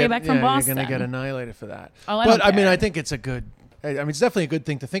Amtrak on my way back from Boston. You're going to get annihilated for that. Oh, I mean, I think it's it's definitely a good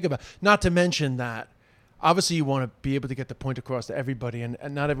thing to think about. Not to mention that obviously you want to be able to get the point across to everybody, and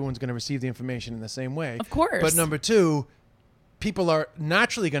not everyone's going to receive the information in the same way. Of course. But number two, people are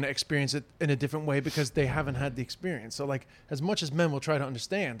naturally going to experience it in a different way because they haven't had the experience. So like as much as men will try to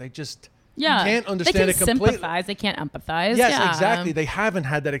understand, they just can't understand it completely. They can sympathize. They can't empathize. Yes, exactly. They haven't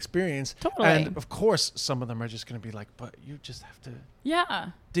had that experience. Totally. And of course, some of them are just going to be like, but you just have to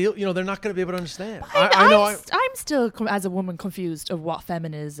deal. You know, they're not going to be able to understand. I'm still, as a woman, confused of what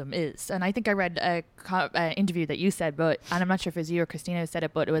feminism is. And I think I read an interview that you said, and I'm not sure if it was you or Christina who said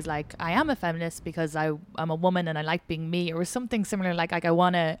it, but it was like, I am a feminist because I'm a woman and I like being me, or something similar. Like I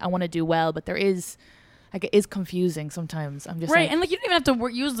want to do well, but there is... Like it is confusing sometimes. I'm just right, and like you don't even have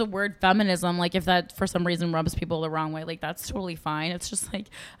to use the word feminism. Like if that for some reason rubs people the wrong way, like that's totally fine. It's just like,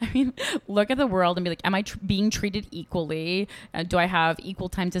 I mean, look at the world and be like, am I being treated equally? Do I have equal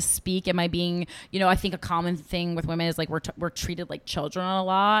time to speak? Am I being, I think a common thing with women is like we're treated like children a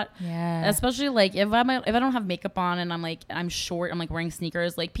lot. Yeah. Especially like if I don't have makeup on and I'm short, I'm like wearing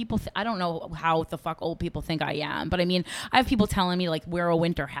sneakers. Like people, I don't know how the fuck old people think I am, but I mean, I have people telling me like wear a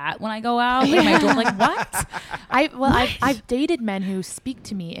winter hat when I go out. Like my door, like what? I've dated men who speak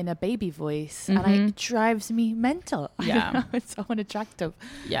to me in a baby voice, and it drives me mental. Yeah, it's so unattractive.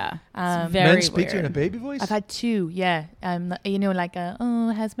 Yeah, it's very men speak weird. to you in a baby voice. I've had two. Yeah, like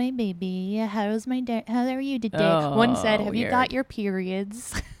how's my baby? How's my dad? How are you today? One said, "Have you got your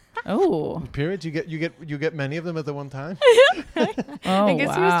periods?" Oh, periods? You get many of them at the one time? I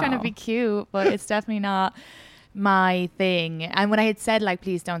guess he was trying to be cute, but it's definitely not my thing. And when I had said like,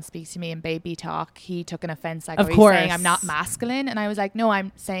 please don't speak to me in baby talk, he took an offense, like, of are course, you saying I'm not masculine? And I was like, no,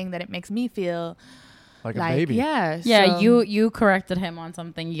 I'm saying that it makes me feel like a baby. Yeah. So. You corrected him on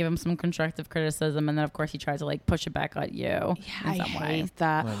something. You gave him some constructive criticism, and then of course he tried to like push it back at you. Yeah, in some I way. hate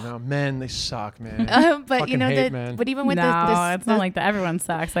that. I know, men, they suck, man. But hate, but even with it's not like that. Everyone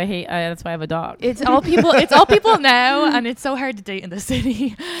sucks. I hate. That's why I have a dog. It's all people. It's all people now, and it's so hard to date in the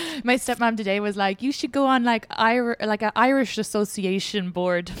city. My stepmom today was like, "You should go on like an Irish association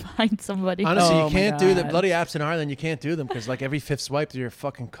board to find somebody." Honestly, you can't do the bloody apps in Ireland. You can't do them because like every fifth swipe, you're your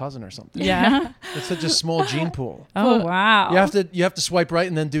fucking cousin or something. Yeah, it's such a small gene pool. Oh wow! You have to swipe right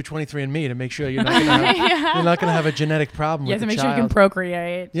and then do 23andMe to make sure you're not gonna have a genetic problem. You have with to make child. sure you can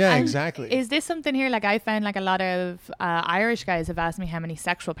procreate. Yeah, And exactly. Is this something here? Like I found like a lot of Irish guys have asked me how many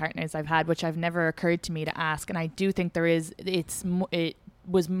sexual partners I've had, which I've never occurred to me to ask. And I do think there is. It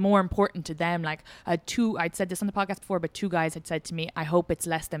was more important to them. Like I'd said this on the podcast before, but two guys had said to me, I hope it's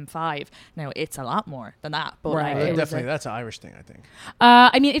less than 5. Now it's a lot more than that, but right. like, Definitely that's an Irish thing, I think.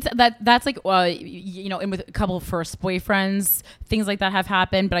 I mean, it's that's like and with a couple of first boyfriends, things like that have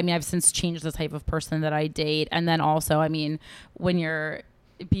happened. But I mean, I've since changed the type of person that I date, and then also, I mean, when you're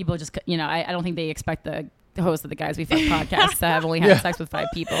people just I don't think they expect the the host of the Guys We Fuck podcast that have only had sex with 5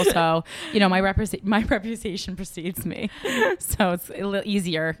 people. So, my reputation precedes me. So it's a little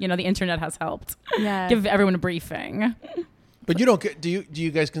easier. The internet has helped. Yeah. Give everyone a briefing. But you don't do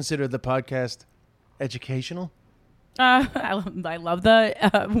you guys consider the podcast educational? I love the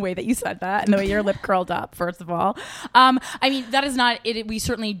way that you said that and the way your lip curled up, first of all. That is not it. We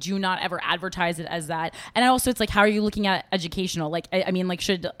certainly do not ever advertise it as that. And also, it's like, how are you looking at educational? Like,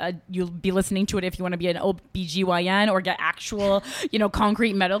 should you be listening to it if you want to be an OBGYN or get actual,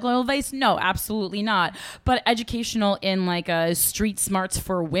 concrete medical advice? No, absolutely not. But educational in like a street smarts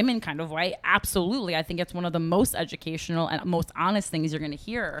for women kind of way, absolutely. I think it's one of the most educational and most honest things you're going to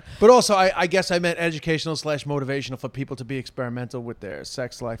hear. But also, I guess I meant educational / motivational for people to be experimental with their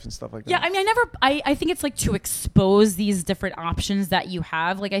sex life and stuff like that. Yeah, I think it's like to expose these different options that you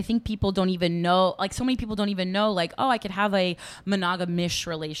have. Like, I think people don't even know, like so many people don't even know, like, oh, I could have a monogamish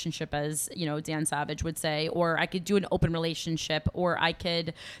relationship, as, Dan Savage would say, or I could do an open relationship, or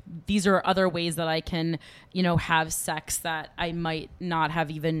these are other ways that I can, have sex that I might not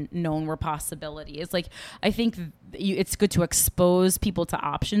have even known were possibilities. Like, I think it's good to expose people to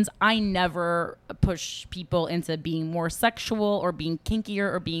options. I never push people into being more sexual or being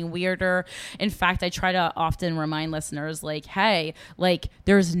kinkier or being weirder. In fact, I try to often remind listeners, like, hey, like,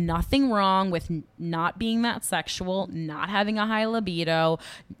 there's nothing wrong with not being that sexual, not having a high libido,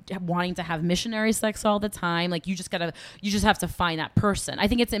 wanting to have missionary sex all the time. Like, you just have to find that person. I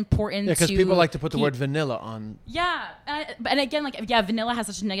think it's important because people like to put the word vanilla on. Yeah. And again, like, vanilla has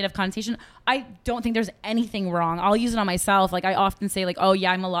such a negative connotation. I don't think there's anything wrong. I'll use it on myself. Like, I often say, like, oh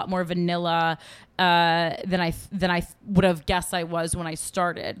yeah, I'm a lot more vanilla than I would have guessed I was when I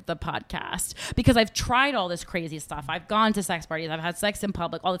started the podcast, because I've tried all this crazy stuff. I've gone to sex parties. I've had sex in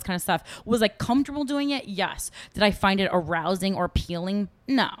public, all this kind of stuff. Was I comfortable doing it? Yes. Did I find it arousing or appealing?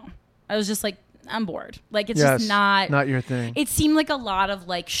 No. I was just like, I'm bored. Like, it's just not your thing. It seemed like a lot of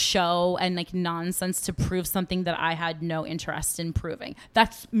like show and like nonsense to prove something that I had no interest in proving.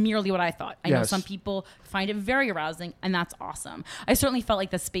 That's merely what I thought. I know some people find it very arousing, and that's awesome. I certainly felt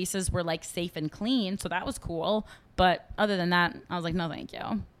like the spaces were like safe and clean, so that was cool. But other than that, I was like, no, thank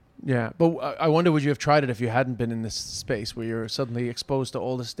you. Yeah, but I wonder, would you have tried it if you hadn't been in this space where you're suddenly exposed to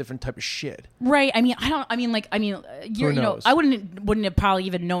all this different type of shit? Right. I wouldn't have probably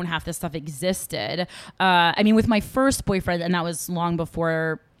even known half this stuff existed. With my first boyfriend, and that was long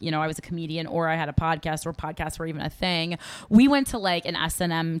before, I was a comedian or I had a podcast or podcasts were even a thing. We went to like an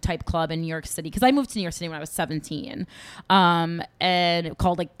S&M type club in New York City, because I moved to New York City when I was 17, and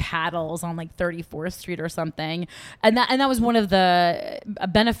called like Paddles on like 34th Street or something. And that was one of the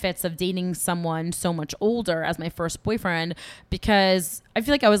benefits of dating someone so much older as my first boyfriend, because I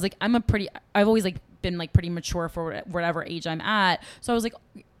feel like I was like, I've always like been like pretty mature for whatever age I'm at. So I was like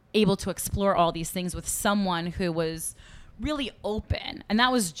able to explore all these things with someone who was really open, and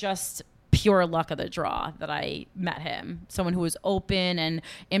that was just pure luck of the draw that I met him. Someone who was open and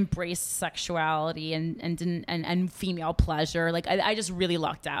embraced sexuality and female pleasure. Like, I just really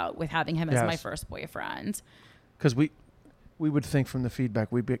lucked out with having him as my first boyfriend. Because we would think from the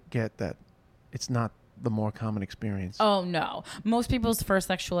feedback we get that it's not the more common experience. Oh no, most people's first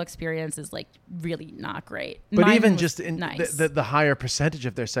sexual experience is like really not great. But Mine even was just in nice. the higher percentage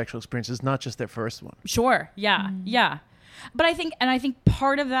of their sexual experience is not just their first one. Sure. Yeah. Yeah. But I think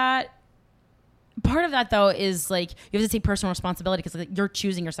part of that though is like, you have to take personal responsibility, because like, you're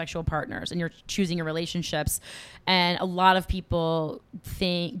choosing your sexual partners and you're choosing your relationships, and a lot of people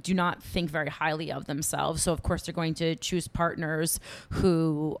do not think very highly of themselves. So of course they're going to choose partners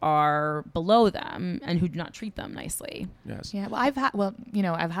who are below them and who do not treat them nicely. Yes. Yeah. Well, I've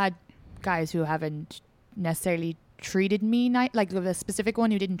had guys who haven't necessarily treated me like a specific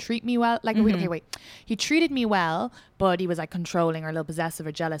one who didn't treat me well. Like, he treated me well, but he was like controlling or a little possessive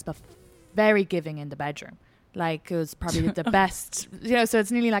or jealous, but very giving in the bedroom. Like, it was probably the best, so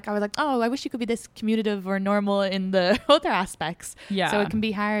it's nearly like I was like, oh, I wish you could be this commutative or normal in the other aspects. Yeah. So it can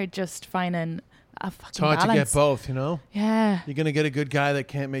be hard just finding a fucking It's hard balance. to get both, Yeah. You're going to get a good guy that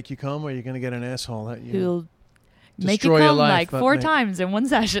can't make you come, or you're going to get an asshole that who'll make destroy you your come life, like 4 times in one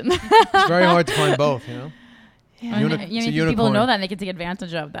session. It's very hard to find both, Yeah. It's a People unicorn. know that, and they can take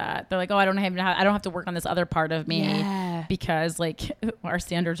advantage of that. They're like, oh, I don't have to work on this other part of me because like our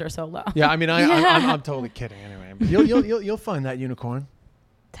standards are so low. Yeah, I'm totally kidding anyway. But you'll find that unicorn.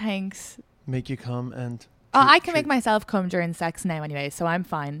 Thanks. Make you come and. I can make myself come during sex now anyway, so I'm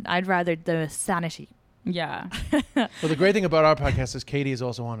fine. I'd rather the sanity. Yeah. Well, the great thing about our podcast is Katie is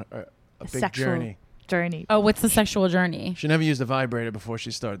also on a big sexual journey. journey. Oh, what's the sexual journey? She never used a vibrator before she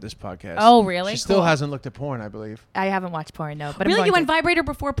started this podcast. Oh, really? She still hasn't looked at porn, I believe. I haven't watched porn, no. But Really, you went vibrator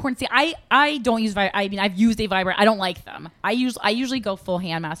before porn? See, I don't use vibrator. I mean, I've used a vibrator. I don't like them. I usually go full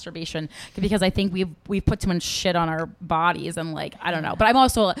hand masturbation because I think we've put too much shit on our bodies and like I don't know. But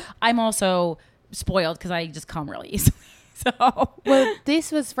I'm also spoiled because I just come really easily. So. Well,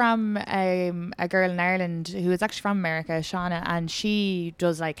 this was from a girl in Ireland who is actually from America, Shauna, and she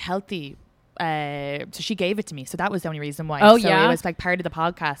does like healthy. So she gave it to me. So that was the only reason why. Oh, so yeah? it was like part of the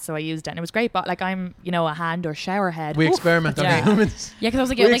podcast. So I used it and it was great. But like I'm, a hand or shower head. We experiment on Yeah. humans. Yeah, because I was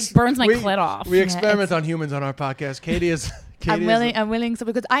like, it like burns my clit off. We experiment on humans on our podcast. Katie is... I'm willing. So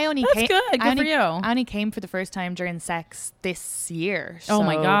because I only That's came, good. Good for you. I only came for the first time during sex this year. Oh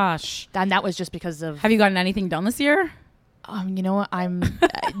my So- gosh. And that was just because of. Have you gotten anything done this year? You know what? I'm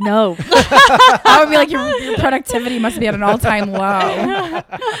no. I would be like, your productivity must be at an all-time low.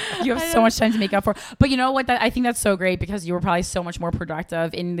 You have so much time to make up for. But you know what? I think that's so great because you were probably so much more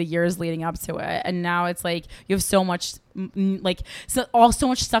productive in the years leading up to it. And now it's like you have so much so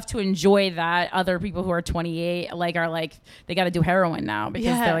much stuff to enjoy that other people who are 28 like are like they got to do heroin now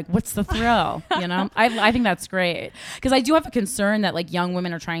because they're like, what's the thrill? You know, I think that's great because I do have a concern that like young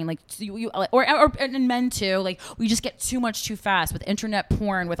women are trying like or and men too, like we just get too much too fast with internet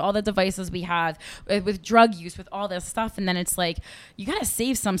porn, with all the devices we have, with drug use, with all this stuff, and then it's like you got to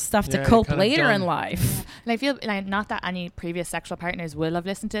save some stuff to cope later in life. And I feel like not that any previous sexual partners will have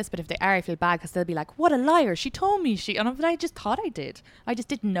listened to this, but if they are, I feel bad because they'll be like, what a liar, she told me but I just thought I did. I just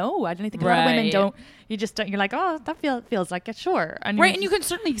didn't know. I don't think a lot of women don't. You just don't. You're like, oh, that feels like it. Sure. And right, and you can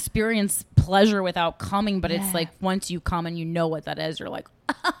certainly experience pleasure without coming, but it's like once you come and you know what that is, you're like,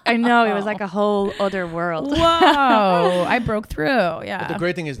 I know it was like a whole other world. Whoa, I broke through. Yeah. But the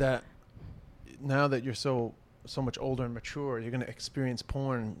great thing is that now that you're so much older and mature, you're going to experience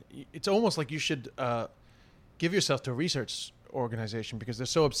porn. It's almost like you should give yourself to a research organization because they're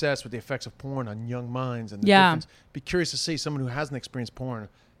so obsessed with the effects of porn on young minds and the difference. Be curious to see someone who hasn't experienced porn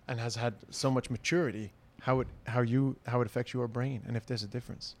and has had so much maturity how it affects your brain and if there's a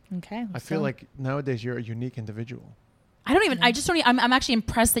difference. Okay. I feel like nowadays you're a unique individual. I'm actually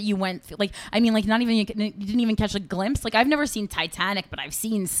impressed that you went not even you didn't even catch a glimpse. Like I've never seen Titanic, but I've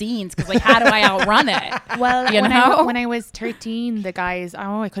seen scenes because like how do I outrun it? Well, when I was 13, the guys,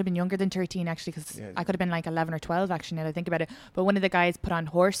 I could have been younger than 13 actually because I could have been like 11 or 12 actually now that I think about it. But one of the guys put on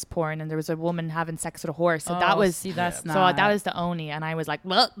horse porn and there was a woman having sex with a horse. So that was that's not. So that was the only, and I was like,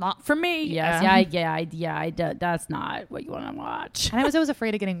 well, not for me. Yes, I did. That's not what you want to watch. And I was always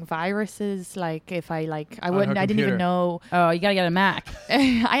afraid of getting viruses. Like if I didn't even know. Oh, you gotta get a Mac.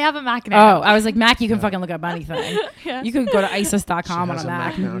 I have a Mac now. Oh, I was like, Mac, you can fucking look up anything. You can go to ISIS.com on a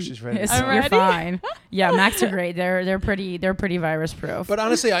Mac. Now she's ready. You're fine. Yeah, Macs are great. They're pretty virus proof. But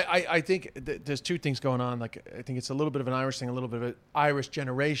honestly, I think there's two things going on. Like I think it's a little bit of an Irish thing, a little bit of an Irish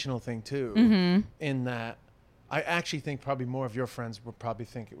generational thing too. Mm-hmm. In that, I actually think probably more of your friends would probably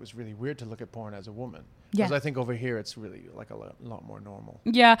think it was really weird to look at porn as a woman. Because I think over here it's really like a lot more normal.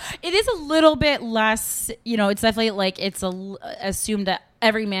 Yeah, it is a little bit less, it's definitely like it's assumed that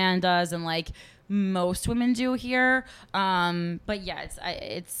every man does and like most women do here. But yeah,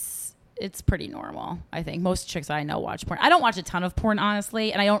 it's pretty normal. I think most chicks I know watch porn. I don't watch a ton of porn,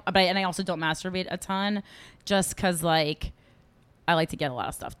 honestly. And I also don't masturbate a ton just because like I like to get a lot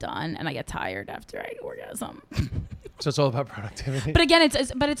of stuff done and I get tired after I orgasm. So it's all about productivity. But again,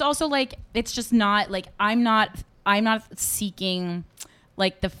 it's also like it's just not like I'm not seeking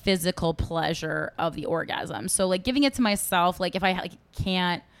like the physical pleasure of the orgasm. So like giving it to myself, like if I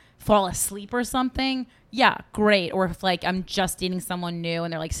can't fall asleep or something, yeah, great. Or if like I'm just dating someone new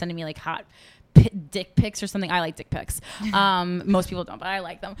and they're like sending me like hot dick pics or something. I like dick pics. Most people don't, but I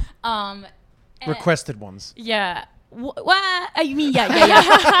like them. Requested ones. Yeah. What? You mean, yeah.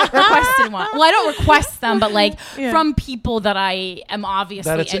 Requested one. Well, I don't request them, but like from people that I am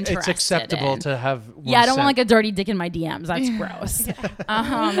obviously interested it's acceptable to have one I don't want like a dirty dick in my DMs. That's gross.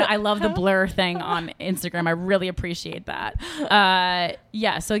 I love the blur thing on Instagram. I really appreciate that.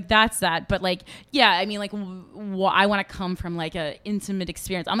 So that's that. But like, yeah, I mean, like, I want to come from like a intimate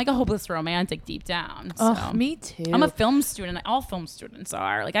experience. I'm like a hopeless romantic deep down. So. Oh, me too. I'm a film student. All film students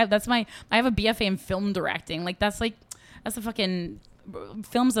are. Like, I have a BFA in film directing. Like, that's the fucking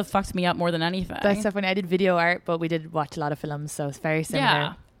films have fucked me up more than anything. That's stuff when I did video art, but we did watch a lot of films, so it's very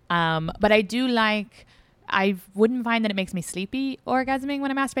similar. Yeah. But I do like. I wouldn't find that it makes me sleepy orgasming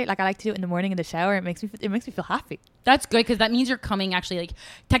when I masturbate. Like I like to do it in the morning in the shower. It makes me feel happy. That's good because that means you're coming actually like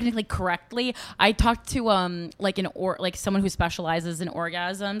technically correctly. I talked to like someone who specializes in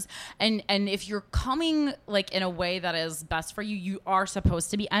orgasms, and if you're coming like in a way that is best for you, you are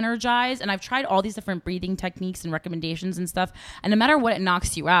supposed to be energized. And I've tried all these different breathing techniques and recommendations and stuff, and no matter what, it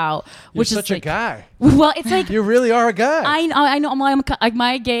knocks you out. You're which such is a guy. Well, it's like you really are a guy. I know. I'm like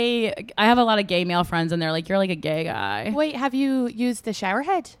my gay. I have a lot of gay male friends, and they're like, "You're like a gay guy." Wait, have you used the shower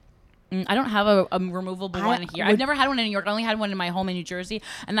head? I don't have a removable one here. I've never had one in New York. I only had one in my home in New Jersey,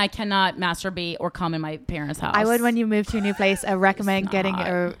 and I cannot masturbate or come in my parents' house. I would, when you move to a new place, I recommend getting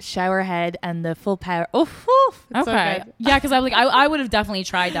a shower head and the full power. Oof, it's okay. so good. Yeah, because I would have definitely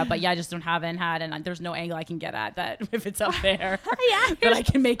tried that, but yeah, I just haven't had, and there's no angle I can get at that if it's up there. Yeah. But I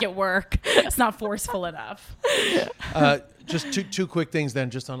can make it work. It's not forceful enough. Just two quick things then,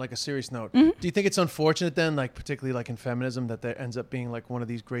 just on like a serious note. Mm-hmm. Do you think it's unfortunate then, like particularly like in feminism, that there ends up being like one of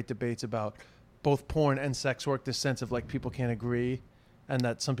these great debates about both porn and sex work, this sense of like people can't agree, and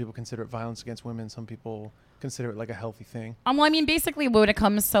that some people consider it violence against women, some people consider it like a healthy thing? Well, I mean, basically when it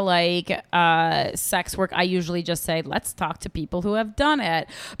comes to like sex work, I usually just say, let's talk to people who have done it,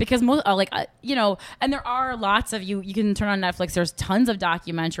 because most you know, and there are lots of you can turn on Netflix. There's tons of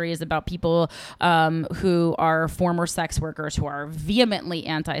documentaries about people who are former sex workers who are vehemently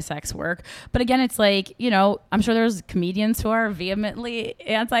anti-sex work. But again, it's like, you know, I'm sure there's comedians who are vehemently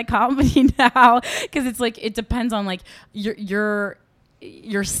anti-comedy now, because it's like, it depends on like your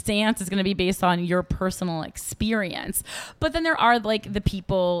stance is going to be based on your personal experience. But then there are like the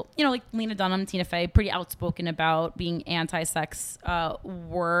people, you know, like Lena Dunham, Tina Fey, pretty outspoken about being anti-sex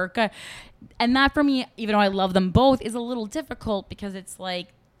work. And that for me, even though I love them both, is a little difficult, because it's like,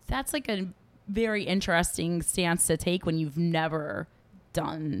 that's like a very interesting stance to take when you've never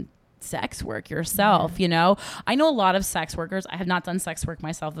done sex work yourself. You know, I know a lot of sex workers. I have not done sex work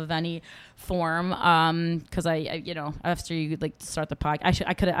myself of any form, because I you know, after you like start the podcast,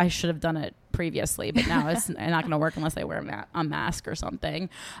 I should have done it previously, but now it's not going to work unless I wear a mask or something.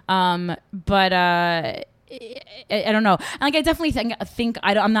 But I don't know. And like, I definitely think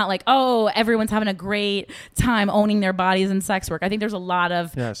I'm not like, oh, everyone's having a great time owning their bodies in sex work. I think there's a lot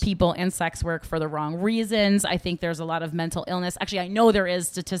of people in sex work for the wrong reasons. I think there's a lot of mental illness. Actually, I know there is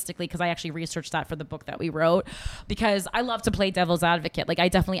statistically, because I actually researched that for the book that we wrote, because I love to play devil's advocate. Like, I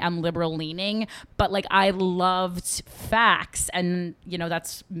definitely am liberal leaning, but like, I loved facts, and you know,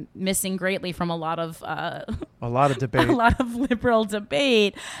 that's missing greatly from a lot of debate, a lot of liberal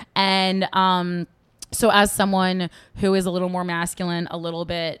debate. And so as someone who is a little more masculine, a little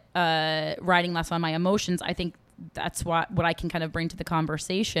bit riding less on my emotions, I think that's what I can kind of bring to the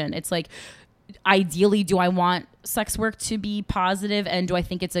conversation. It's like, ideally, do I want sex work to be positive, and do I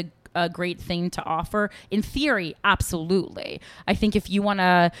think it's a great thing to offer? In theory, absolutely. I think if you want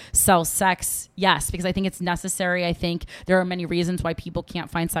to sell sex, yes, because I think it's necessary. I think there are many reasons why people can't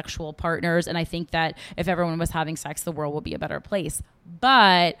find sexual partners, and I think that if everyone was having sex, the world would be a better place.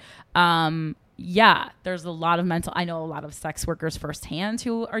 But yeah, there's a lot of I know a lot of sex workers firsthand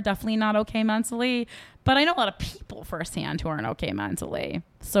who are definitely not okay mentally, but I know a lot of people firsthand who aren't okay mentally.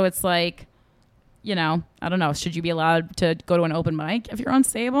 So it's like, you know, I don't know. Should you be allowed to go to an open mic if you're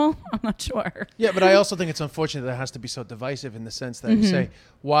unstable? I'm not sure. Yeah, but I also think it's unfortunate that it has to be so divisive, in the sense that you say,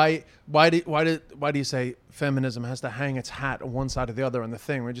 why do you say feminism has to hang its hat on one side or the other on the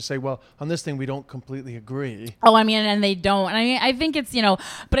thing? We just say, well, on this thing we don't completely agree. Oh, I mean, and they don't. And I mean, I think it's, you know,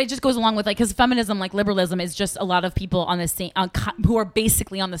 but it just goes along with like, because feminism, like liberalism, is just a lot of people on the same, who are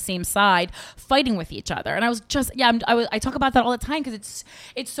basically on the same side fighting with each other. And I was just, I talk about that all the time, because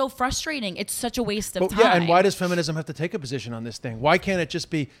it's so frustrating. It's such a waste of time. Yeah, and why does feminism have to take a position on this thing? Why can't it just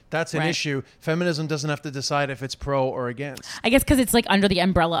be, that's an issue? Feminism doesn't have to decide if it's pro or against. I guess because it's like under the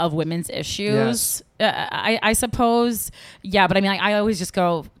umbrella of women's issues. Yes. I suppose, yeah, but I mean, I always just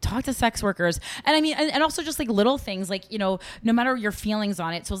go talk to sex workers, and I mean, and also just like little things, like, you know, no matter your feelings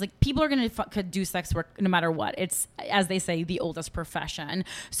on it. So it's like, people are gonna could do sex work no matter what. It's, as they say, the oldest profession.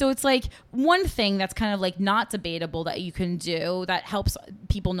 So it's like, one thing that's kind of like not debatable that you can do that helps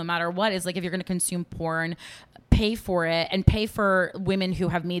people no matter what is like, if you're gonna consume porn, pay for it, and pay for women who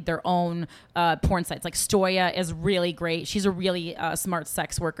have made their own porn sites. Like Stoya is really great. She's a really smart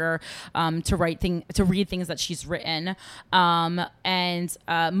sex worker to read things that she's written. And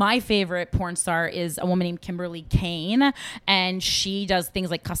my favorite porn star is a woman named Kimberly Kane, and she does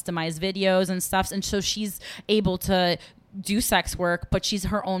things like customized videos and stuff. And so she's able to do sex work, but she's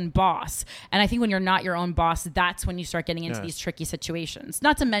her own boss. And I think when you're not your own boss, that's when you start getting into these tricky situations.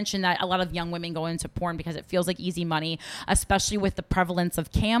 Not to mention that a lot of young women go into porn because it feels like easy money, especially with the prevalence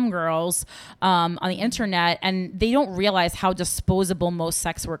of cam girls on the internet, and they don't realize how disposable most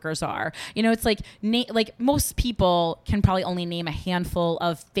sex workers are. You know, it's like most people can probably only name a handful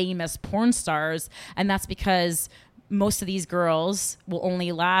of famous porn stars, and that's because most of these girls will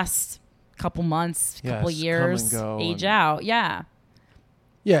only last couple months, couple years, age out. Yeah,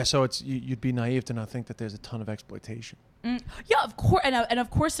 so it's you'd be naive to not think that there's a ton of exploitation. Yeah, of course, and of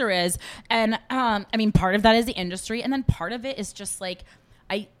course there is. And I mean, part of that is the industry, and then part of it is just like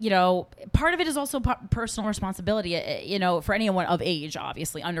part of it is also personal responsibility, for anyone of age.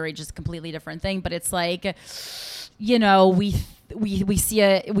 Obviously, underage is a completely different thing, but it's like, we see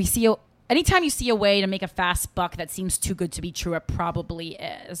a anytime you see a way to make a fast buck that seems too good to be true, it probably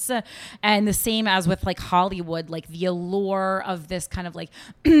is. And the same as with like Hollywood, like the allure of this kind of like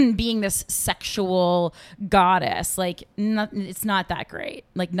being this sexual goddess, like it's not that great.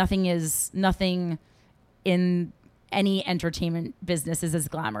 Like nothing in any entertainment business is as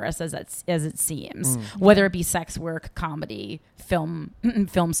glamorous as it seems, whether it be sex work, comedy, film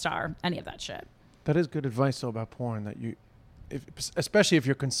star, any of that shit. That is good advice though about porn, that especially if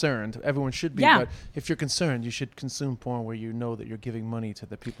you're concerned, everyone should be, but if you're concerned, you should consume porn where you know that you're giving money to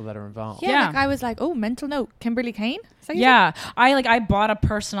the people that are involved. Yeah. Like I was like, oh, mental note, Kimberly Kane? Yeah. I bought a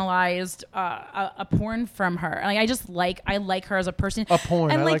personalized a porn from her. Like I like her as a person. A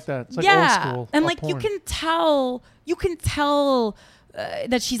porn, and I like that. It's like old school. And like porn. you can tell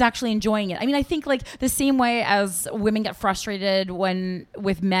that she's actually enjoying it. I mean, I think like the same way as women get frustrated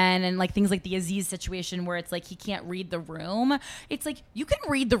with men and like things like the Aziz situation where it's like he can't read the room. It's like you can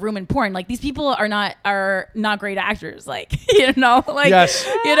read the room in porn. Like these people are not great actors. Like that's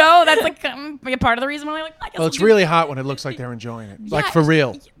like a part of the reason why I'm like. I guess it's really hot when it looks like they're enjoying it, like for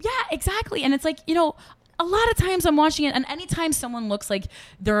real. Yeah, exactly. And it's like a lot of times I'm watching it, and anytime someone looks like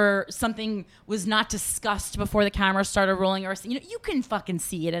something was not discussed before the camera started rolling, or you can fucking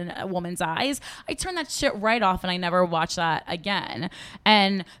see it in a woman's eyes. I turn that shit right off, and I never watch that again.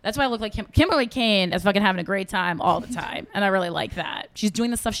 And that's why I look like Kimberly Kane is fucking having a great time all the time, and I really like that. She's doing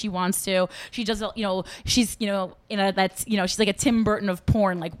the stuff she wants to. She does, she's she's like a Tim Burton of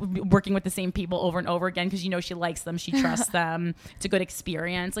porn, like working with the same people over and over again because she likes them, she trusts them. It's a good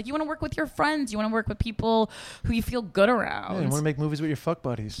experience. Like you want to work with your friends, you want to work with people who you feel good around. Yeah, you want to make movies with your fuck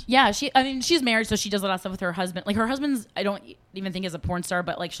buddies. Yeah, she's married, so she does a lot of stuff with her husband. Like her husband's, I don't even think is a porn star,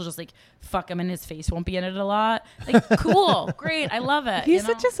 but like she'll just like fuck him and his face won't be in it a lot. Like cool, great, I love it. He's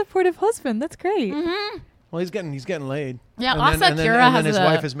such a supportive husband. That's great. Mm-hmm. Well, he's getting laid. Yeah, Asa Akira and then his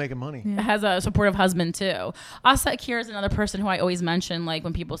wife is making money. Has a supportive husband too. Asa Akira is another person who I always mention, like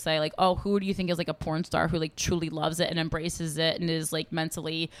when people say like, oh, who do you think is like a porn star who like truly loves it and embraces it and is like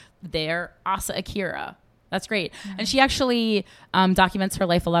mentally there? Asa Akira. That's great. Mm-hmm. And she actually documents her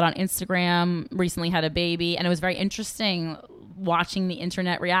life a lot on Instagram, recently had a baby. And it was very interesting watching the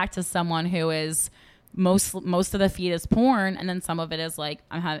internet react to someone who is most of the feed is porn. And then some of it is like,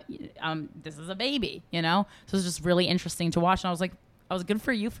 this is a baby, So it's just really interesting to watch. And I was good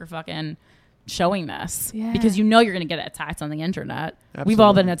for you for fucking showing this. Yeah. Because you're going to get attacked on the internet. Absolutely. We've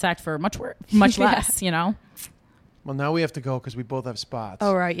all been attacked for much less, Well, now we have to go because we both have spots.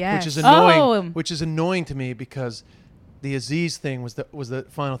 Oh, right, yeah. Which is annoying. Which is annoying to me because the Aziz thing was the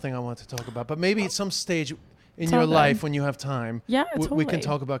final thing I wanted to talk about. But maybe at some stage in your life when you have time, we can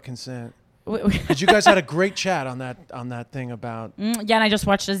talk about consent. Because you guys had a great chat on that thing about and I just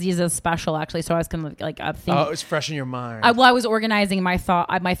watched Aziz's special actually, so I was kind of like it's fresh in your mind. I was organizing my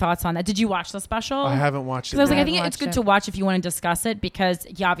thoughts on that. Did you watch the special? I haven't watched it. I was like, I think it's good to watch if you want to discuss it because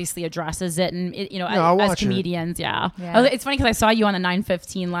he obviously addresses it, and as comedians, it's funny because I saw you on the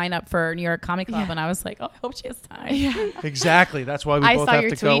 9:15 lineup for New York Comedy Club, and I was like, oh, I hope she has time. Yeah. Exactly, that's why we both have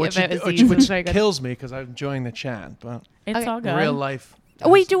to go, which kills me because I'm enjoying the chat, but it's all good. Real life.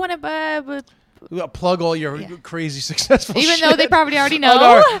 Wait, do you want to plug all your crazy successful even shit though they probably already know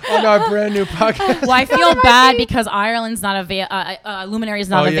on our brand new podcast? Well, I feel bad because Ireland's not Luminary is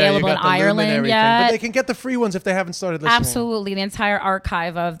not available in Ireland yet. But they can get the free ones if they haven't started listening. Absolutely, the entire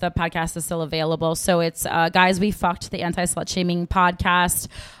archive of the podcast is still available. So it's Guys We Fucked, the anti-slut shaming podcast.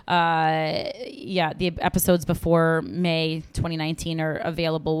 The episodes before May 2019 are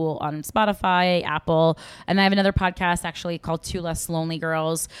available on Spotify, Apple, and I have another podcast actually called Two Less Lonely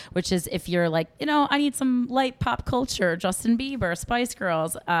Girls, which is if you're like, I need some light pop culture, Justin Bieber, Spice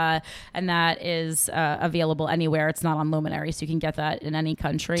Girls, and that is available anywhere. It's not on Luminary, so you can get that in any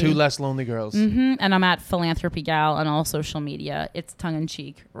country. Two Less Lonely Girls. Mm-hmm. And I'm at Philanthropy Gal on all social media. It's tongue in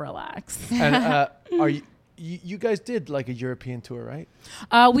cheek, relax. And you guys did like a European tour, right?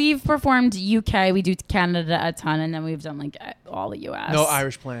 We've performed UK, we do Canada a ton, and then we've done like all the US. No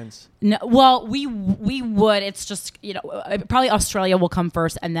Irish plans. No, well, we would. It's just, probably Australia will come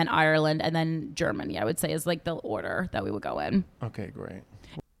first, and then Ireland, and then Germany, I would say, is like the order that we would go in. Okay, great.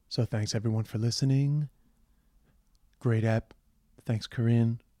 So thanks everyone for listening. Great app. Thanks,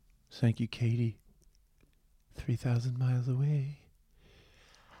 Corinne. Thank you, Katie. 3,000 miles away.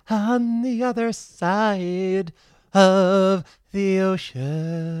 On the other side of the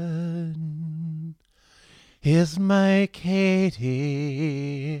ocean is my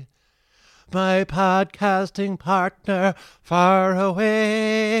Katie, my podcasting partner far away.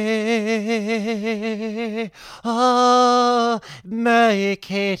 Oh, my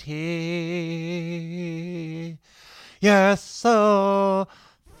Katie, you're so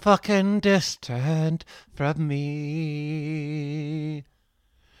fucking distant from me.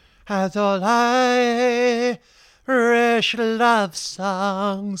 As all Irish love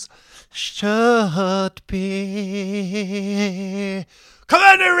songs should be. Come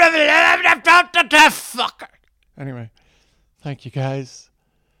on, fucker. Anyway, thank you guys.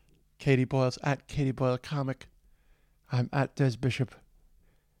 Katie Boyle's at Katie Boyle Comic. I'm at Des Bishop.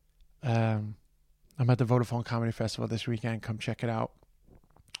 I'm at the Vodafone Comedy Festival this weekend. Come check it out.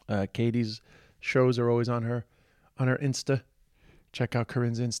 Katie's shows are always on her Insta. Check out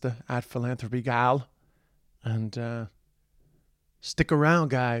Corinne's Insta at Philanthropy Gal. And stick around,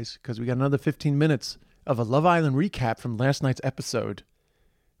 guys, because we got another 15 minutes of a Love Island recap from last night's episode,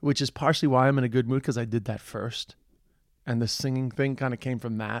 which is partially why I'm in a good mood, because I did that first. And the singing thing kind of came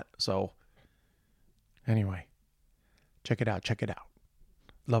from that. So anyway, check it out.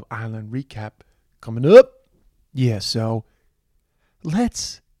 Love Island recap coming up. Yeah, so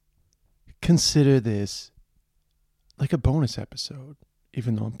let's consider this like a bonus episode,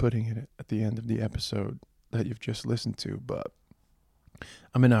 even though I'm putting it at the end of the episode that you've just listened to. But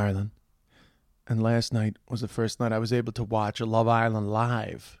I'm in Ireland, and last night was the first night I was able to watch Love Island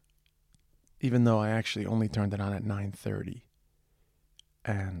live, even though I actually only turned it on at 9:30.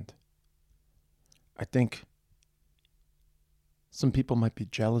 And I think some people might be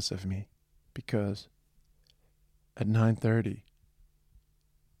jealous of me, because at 9:30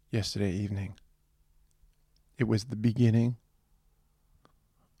 yesterday evening, it was the beginning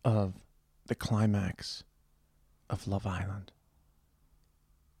of the climax of Love Island,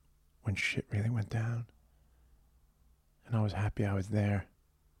 when shit really went down. And I was happy I was there,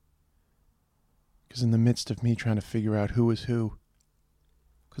 because in the midst of me trying to figure out who was who,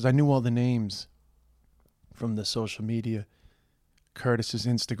 because I knew all the names from the social media, Curtis's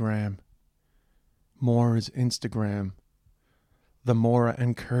Instagram, Maura's Instagram, the Maura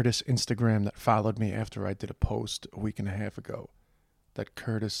and Curtis Instagram that followed me after I did a post a week and a half ago that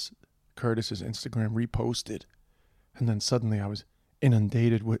Curtis's Instagram reposted. And then suddenly I was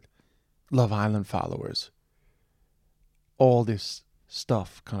inundated with Love Island followers. All this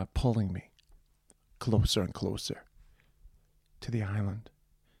stuff kind of pulling me closer and closer to the island.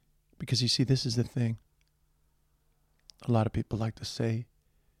 Because you see, this is the thing. A lot of people like to say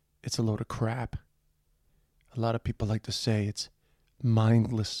it's a load of crap. A lot of people like to say it's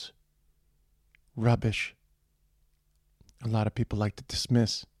mindless rubbish. A lot of people like to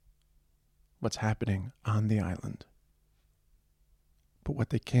dismiss what's happening on the island. But what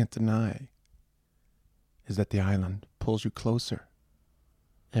they can't deny is that the island pulls you closer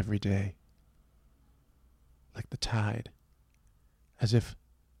every day, like the tide, as if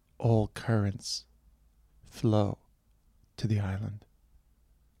all currents flow to the island.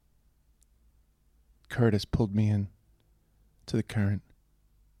 Curtis pulled me in to the current.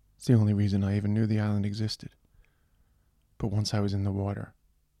 It's the only reason I even knew the island existed. But once I was in the water,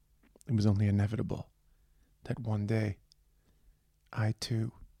 it was only inevitable that one day I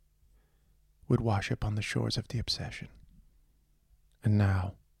too would wash up on the shores of the obsession. And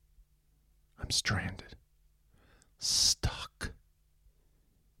now I'm stranded, stuck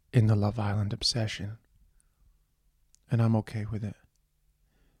in the Love Island obsession. And I'm okay with it.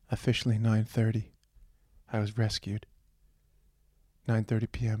 Officially 9:30. I was rescued.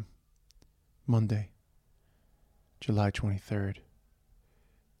 9:30 p.m. Monday, July 23rd.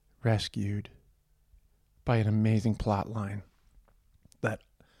 Rescued by an amazing plot line that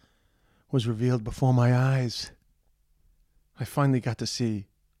was revealed before my eyes. I finally got to see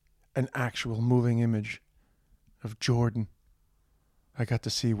an actual moving image of Jordan. I got to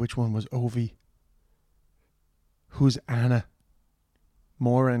see which one was Ovi. Who's Anna?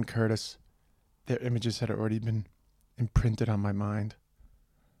 Maura and Curtis. Their images had already been imprinted on my mind.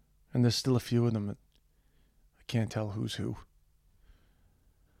 And there's still a few of them that I can't tell who's who.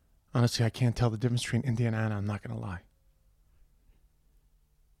 Honestly, I can't tell the difference between India and Anna, I'm not going to lie.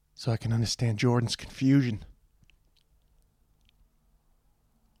 So I can understand Jordan's confusion.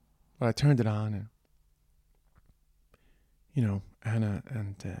 But I turned it on and, Anna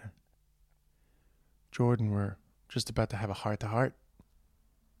and Jordan were just about to have a heart-to-heart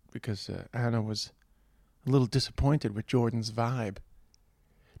because Anna was a little disappointed with Jordan's vibe.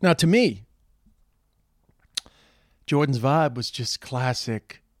 Now, to me, Jordan's vibe was just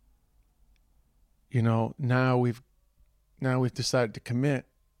classic. Now we've decided to commit,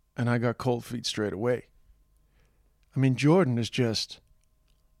 and I got cold feet straight away. I mean, Jordan is just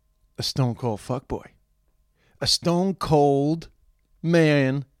a stone cold fuckboy. A stone cold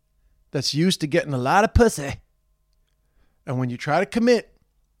man that's used to getting a lot of pussy. And when you try to commit,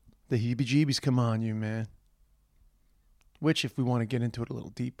 the heebie-jeebies come on you, man. Which, if we want to get into it a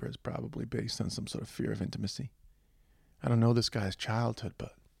little deeper, is probably based on some sort of fear of intimacy. I don't know this guy's childhood,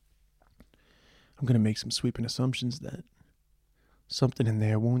 but I'm going to make some sweeping assumptions that something in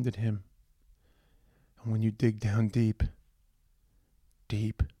there wounded him. And when you dig down deep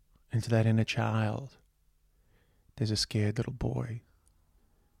into that inner child, there's a scared little boy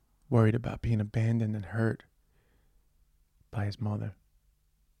worried about being abandoned and hurt by his mother.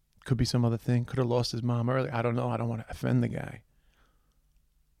 Could be some other thing. Could have lost his mom early. I don't know. I don't want to offend the guy.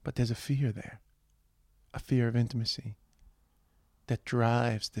 But there's a fear there. A fear of intimacy that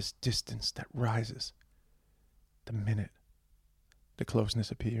drives this distance that rises the minute the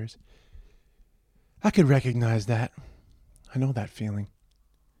closeness appears. I could recognize that. I know that feeling.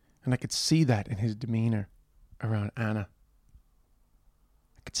 And I could see that in his demeanor around Anna.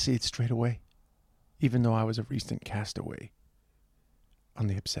 I could see it straight away, even though I was a recent castaway on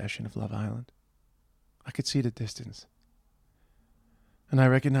the obsession of Love Island. I could see the distance. And I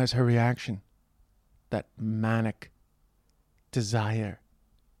recognize her reaction, that manic desire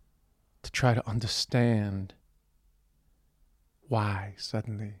to try to understand why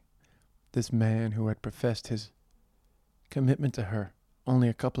suddenly this man who had professed his commitment to her only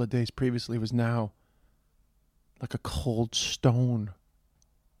a couple of days previously was now like a cold stone,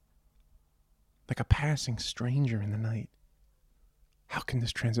 like a passing stranger in the night. How can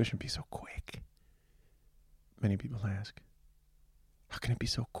this transition be so quick? Many people ask. How can it be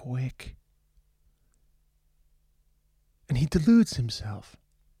so quick? And he deludes himself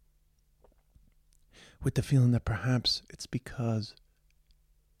with the feeling that perhaps it's because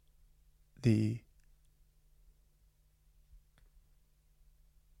the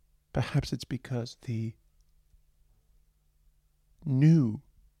new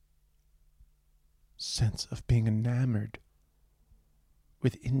sense of being enamored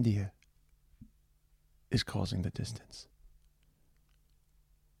with India is causing the distance.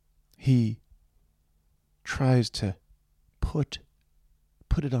 He tries to put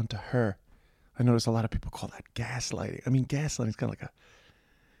it onto her. I notice a lot of people call that gaslighting. I mean, gaslighting is kind of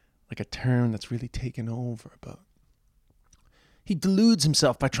like a term that's really taken over, but he deludes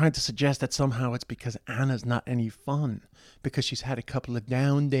himself by trying to suggest that somehow it's because Anna's not any fun, because she's had a couple of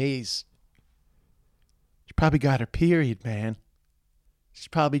down days. She probably got her period, man. She's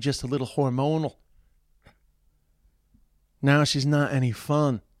probably just a little hormonal. Now she's not any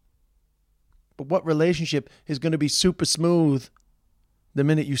fun. But what relationship is going to be super smooth the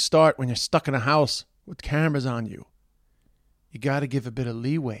minute you start when you're stuck in a house with cameras on you? You got to give a bit of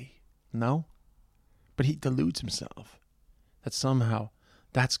leeway, no? But he deludes himself that somehow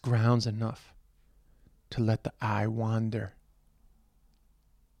that's grounds enough to let the eye wander.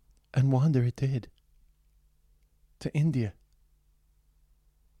 And wander it did. To India.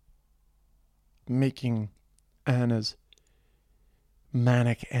 Making Anna's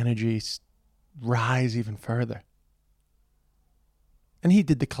manic energy rise even further. And he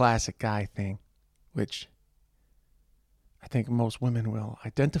did the classic guy thing, which I think most women will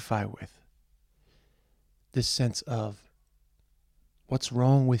identify with. This sense of, what's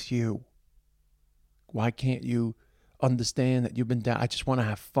wrong with you? Why can't you understand that you've been down? I just want to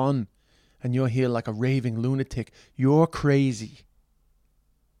have fun. And you're here like a raving lunatic. You're crazy.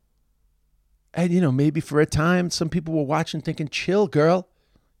 And, maybe for a time, some people were watching thinking, chill, girl.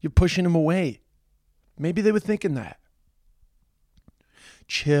 You're pushing him away. Maybe they were thinking that.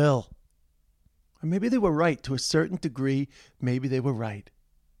 Chill. Or maybe they were right to a certain degree. Maybe they were right.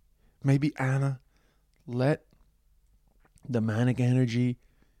 Maybe Anna let the manic energy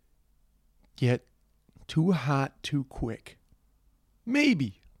get too hot too quick.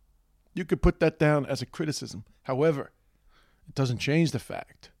 Maybe. You could put that down as a criticism. However, it doesn't change the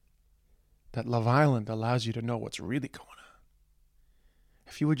fact that Love Island allows you to know what's really going on.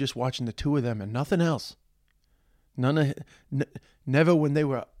 If you were just watching the two of them and nothing else, never when they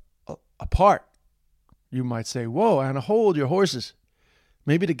were apart. You might say, whoa, Anna, hold your horses.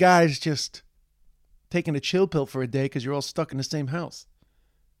 Maybe the guy's just taking a chill pill for a day because you're all stuck in the same house.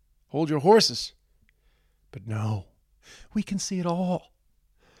 Hold your horses. But no, we can see it all.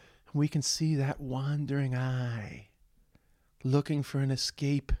 We can see that wandering eye looking for an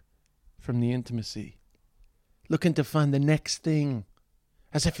escape from the intimacy, looking to find the next thing,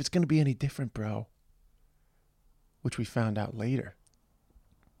 as if it's going to be any different, bro. Which we found out later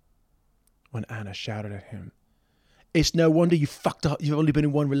when Anna shouted at him, "It's no wonder you've only been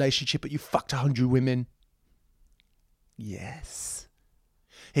in one relationship, but you fucked 100 women." Yes,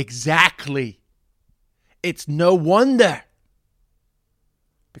 exactly. It's no wonder.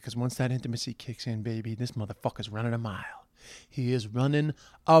 Because once that intimacy kicks in, baby, this motherfucker's running a mile. He is running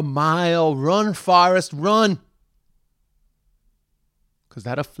a mile. Run, Forrest, run. Because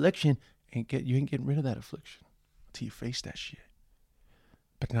that affliction, you ain't getting rid of that affliction until you face that shit.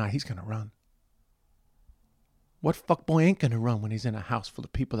 But nah, he's going to run. What fuckboy ain't going to run when he's in a house full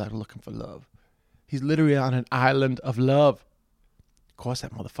of people that are looking for love? He's literally on an island of love. Of course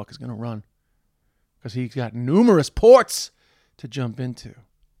that motherfucker's going to run. Because he's got numerous ports to jump into,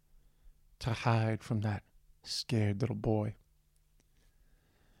 to hide from that scared little boy.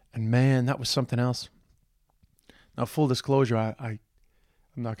 And man, that was something else. Now, full disclosure, I'm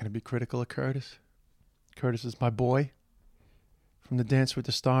not going to be critical of Curtis. Curtis is my boy from the Dance with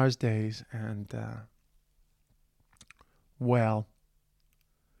the Stars days. And, well,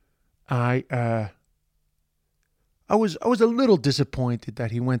 I was a little disappointed that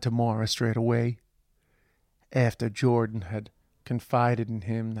he went to Mara straight away after Jordan had confided in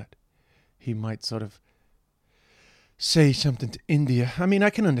him that he might sort of say something to India. I mean, I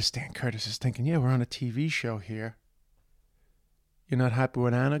can understand Curtis is thinking, yeah, we're on a TV show here. You're not happy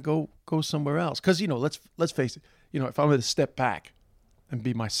with Anna? Go somewhere else. Because, let's face it. If I were to step back and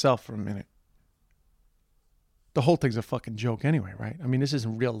be myself for a minute, the whole thing's a fucking joke anyway, right? I mean, this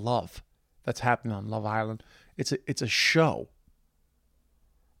isn't real love that's happening on Love Island. It's a show.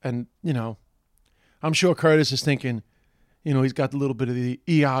 And, I'm sure Curtis is thinking, he's got a little bit of the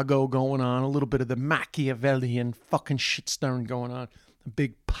Iago going on, a little bit of the Machiavellian fucking shit stirring going on, a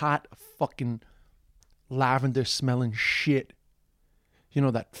big pot of fucking lavender smelling shit.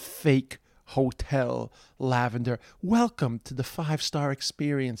 That fake hotel lavender. Welcome to the 5-star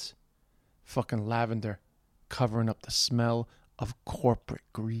experience. Fucking lavender covering up the smell of corporate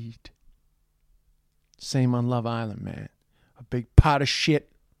greed. Same on Love Island, man. A big pot of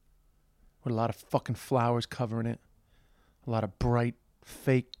shit with a lot of fucking flowers covering it. A lot of bright,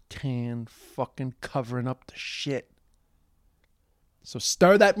 fake tan fucking covering up the shit. So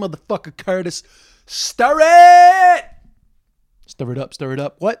stir that motherfucker, Curtis. Stir it! Stir it up, stir it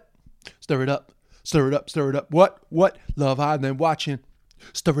up. What? Stir it up. Stir it up, stir it up. What? Love Island watching.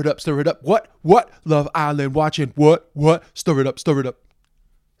 Stir it up, stir it up. What? Love Island watching. What? Stir it up, stir it up.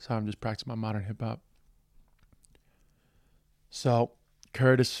 So I'm just practicing my modern hip hop. So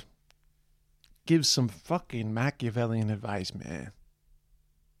Curtis gives some fucking Machiavellian advice, man.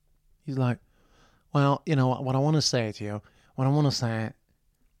 He's like, well, what I want to say to you,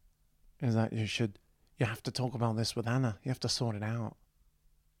 is that you have to talk about this with Anna. You have to sort it out.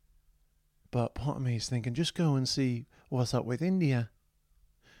 But part of me is thinking, just go and see what's up with India.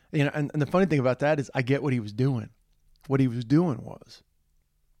 And the funny thing about that is I get what he was doing. What he was doing was,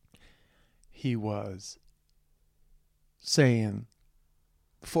 he was saying,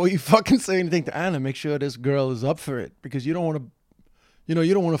 before you fucking say anything to Anna, make sure this girl is up for it. Because you don't want to,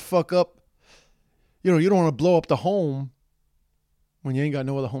 you don't want to fuck up, you don't want to blow up the home when you ain't got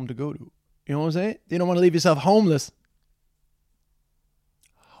no other home to go to. You know what I'm saying? You don't want to leave yourself homeless.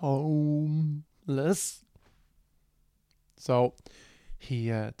 Homeless. So he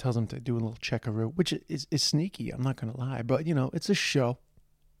tells him to do a little checkaroo, which is sneaky, I'm not going to lie. But, it's a show.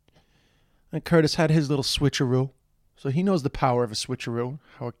 And Curtis had his little switcheroo. So he knows the power of a switcheroo,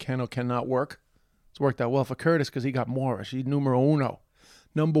 how it can or cannot work. It's worked out well for Curtis because he got Maura. She's numero uno.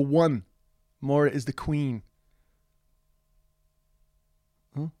 Number one. Maura is the queen.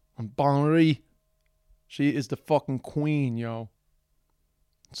 And Bonnery, she is the fucking queen, yo.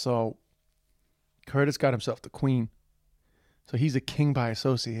 So Curtis got himself the queen. So he's a king by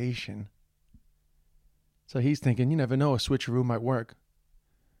association. So he's thinking, you never know, a switcheroo might work.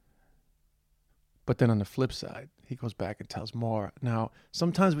 But then on the flip side, he goes back and tells more. Now,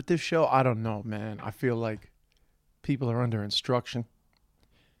 sometimes with this show, I don't know, man. I feel like people are under instruction.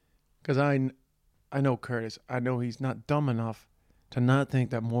 Because I know Curtis. I know he's not dumb enough to not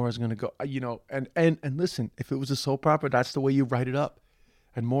think that Maura's going to go, and listen, if it was a soap opera, that's the way you write it up.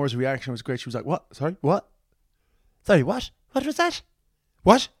 And Maura's reaction was great. She was like, what? Sorry, what? Sorry, what? What was that?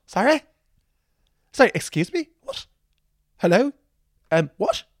 What? Sorry? It's like, excuse me? What? Hello?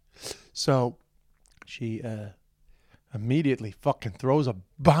 What? So she immediately fucking throws a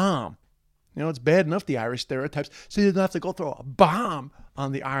bomb. You know, it's bad enough, the Irish stereotypes, so you didn't have to go throw a bomb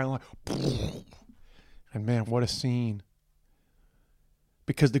on the Iron line. And man, what a scene.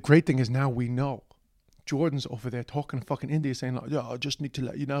 Because the great thing is now we know. Jordan's over there talking to fucking India saying, like, yeah, I just need to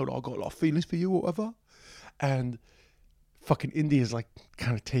let you know that I got a lot of feelings for you or whatever. And fucking India's like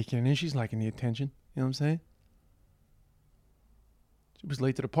kind of taking it in. She's liking the attention. You know what I'm saying? She was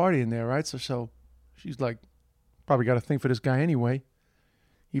late to the party in there, right? So she's like, probably got a thing for this guy anyway.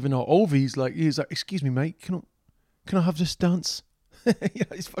 Even though Ovi's like, he's like, excuse me, mate, can I have this dance? You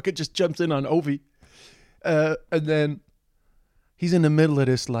know, he's fucking just jumps in on Ovi. And then he's in the middle of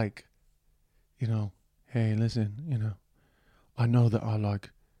this, like, you know, hey, listen, you know, I know that I like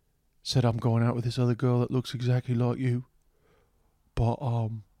said I'm going out with this other girl that looks exactly like you, but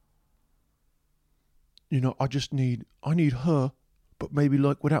you know, I need her, but maybe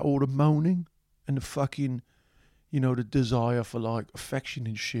like without all the moaning and the fucking, you know, the desire for like affection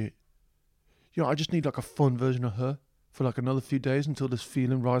and shit. You know, I just need like a fun version of her for like another few days until this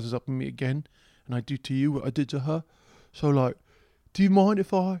feeling rises up in me again, and I do to you what I did to her. So like, do you mind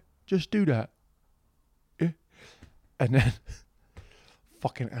if I just do that? Yeah. And then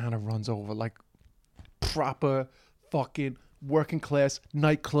fucking Anna runs over like proper fucking working class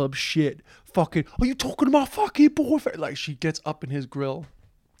nightclub shit. Fucking, are you talking to my fucking boyfriend? Like, she gets up in his grill.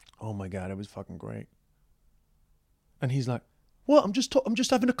 Oh my God, it was fucking great. And he's like, well, I'm just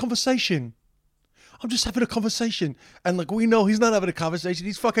having a conversation. I'm just having a conversation. And like, we know he's not having a conversation.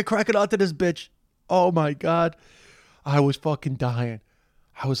 He's fucking cracking out to this bitch. Oh my God. I was fucking dying.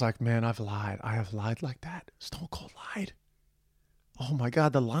 I was like, man, I've lied. I have lied like that. Stone Cold lied. Oh my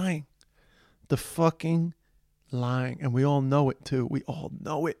God, the lying. The fucking lying. And we all know it too. We all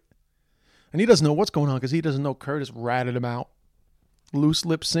know it. And he doesn't know what's going on because he doesn't know Curtis ratted him out. Loose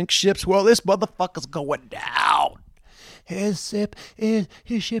lip sink ships. Well, this motherfucker's going down. His ship is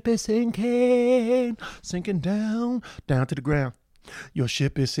sinking down to the ground. Your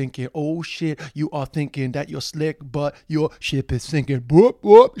ship is sinking. Oh shit, you are thinking that you're slick, but your ship is sinking. Whoop,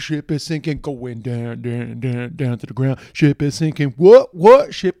 whoop, ship is sinking, going down to the ground. Ship is sinking.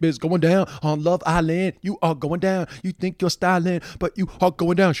 What? Ship is going down on Love Island. You are going down. You think you're styling, but you are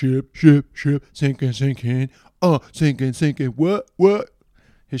going down. Ship, sinking. Sinking. What?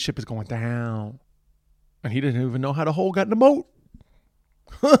 His ship is going down. And he didn't even know how the hole got in the moat.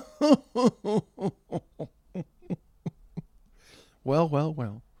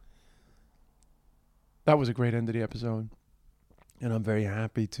 Well. That was a great end of the episode. And I'm very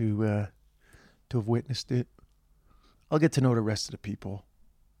happy to have witnessed it. I'll get to know the rest of the people.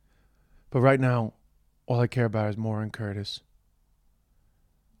 But right now, all I care about is Maura and Curtis.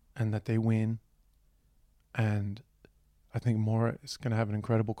 And that they win. And I think Maura is going to have an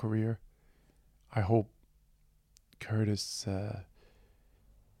incredible career. I hope Curtis,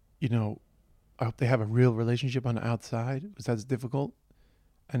 you know, I hope they have a real relationship on the outside, because that's difficult.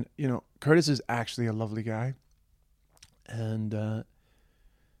 And, you know, Curtis is actually a lovely guy. And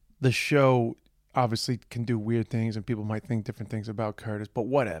the show obviously can do weird things, and people might think different things about Curtis, but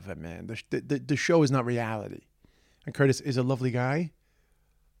whatever, man. The show is not reality. And Curtis is a lovely guy.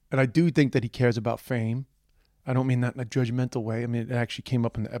 And I do think that he cares about fame. I don't mean that in a judgmental way. I mean, it actually came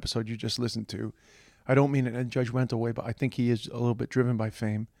up in the episode you just listened to. I don't mean it in a judgmental way, but I think he is a little bit driven by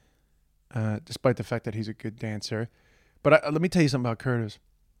fame, despite the fact that he's a good dancer. But let me tell you something about Curtis.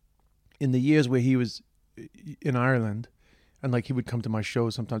 In the years where he was in Ireland, and like he would come to my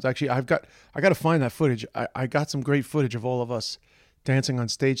shows sometimes. Actually, I got to find that footage. I got some great footage of all of us dancing on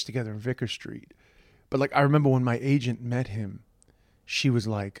stage together in Vicar Street. But like, I remember when my agent met him, she was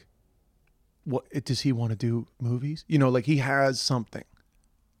like, "What does he want to do? Movies? You know, like he has something.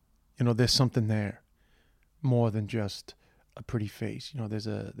 You know, there's something there, more than just a pretty face. You know, there's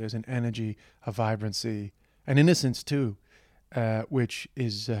an energy, a vibrancy, an innocence too, which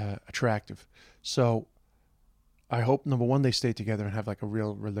is attractive. So I hope, number one, they stay together and have like a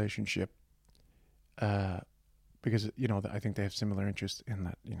real relationship, because, you know, I think they have similar interests in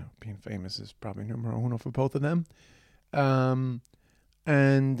that, you know, being famous is probably numero uno for both of them.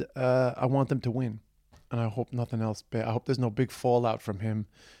 And I want them to win. And I hope nothing else. I hope there's no big fallout from him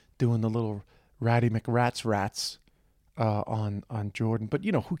doing the little Ratty McRats on Jordan. But,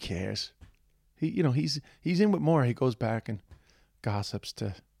 you know, who cares? He's in with Maura. He goes back and gossips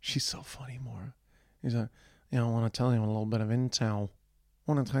to, she's so funny, Maura. He's like, you know, I want to tell you a little bit of intel.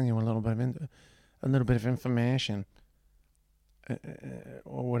 I want to tell you a little bit of information,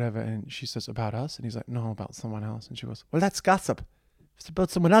 or whatever. And she says, about us? And he's like, no, about someone else. And she goes, well, that's gossip. If it's about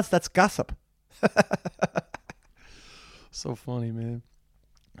someone else, that's gossip. So funny, man.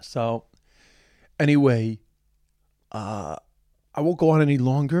 So, anyway, I won't go on any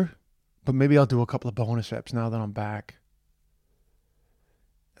longer, but maybe I'll do a couple of bonus eps now that I'm back.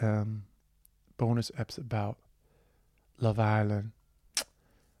 Bonus eps about Love Island.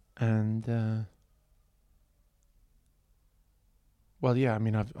 And, well, yeah, I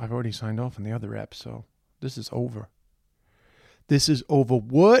mean, I've already signed off on the other eps, so this is over. This is over.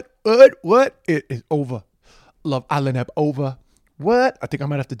 What? It is over. Love Island app over. What? I think I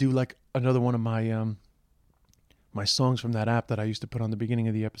might have to do like another one of my my songs from that app that I used to put on the beginning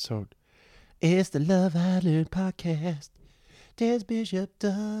of the episode. It's the Love Island podcast. Des Bishop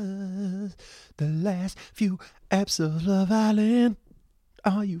does the last few apps of Love Island.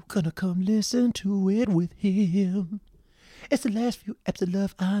 Are you gonna come listen to it with him? It's the last few apps of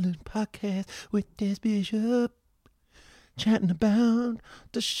Love Island podcast with Des Bishop. Chatting about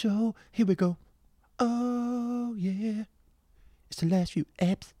the show. Here we go. Oh, yeah. It's the last few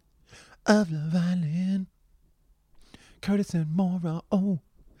apps of Love Island. Curtis and Maura, oh,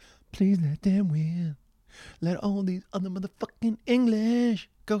 please let them win. Let all these other motherfucking English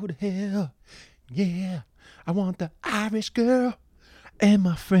go to hell. Yeah, I want the Irish girl and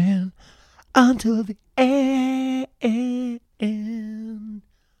my friend until the end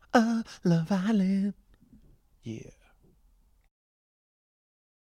of Love Island. Yeah.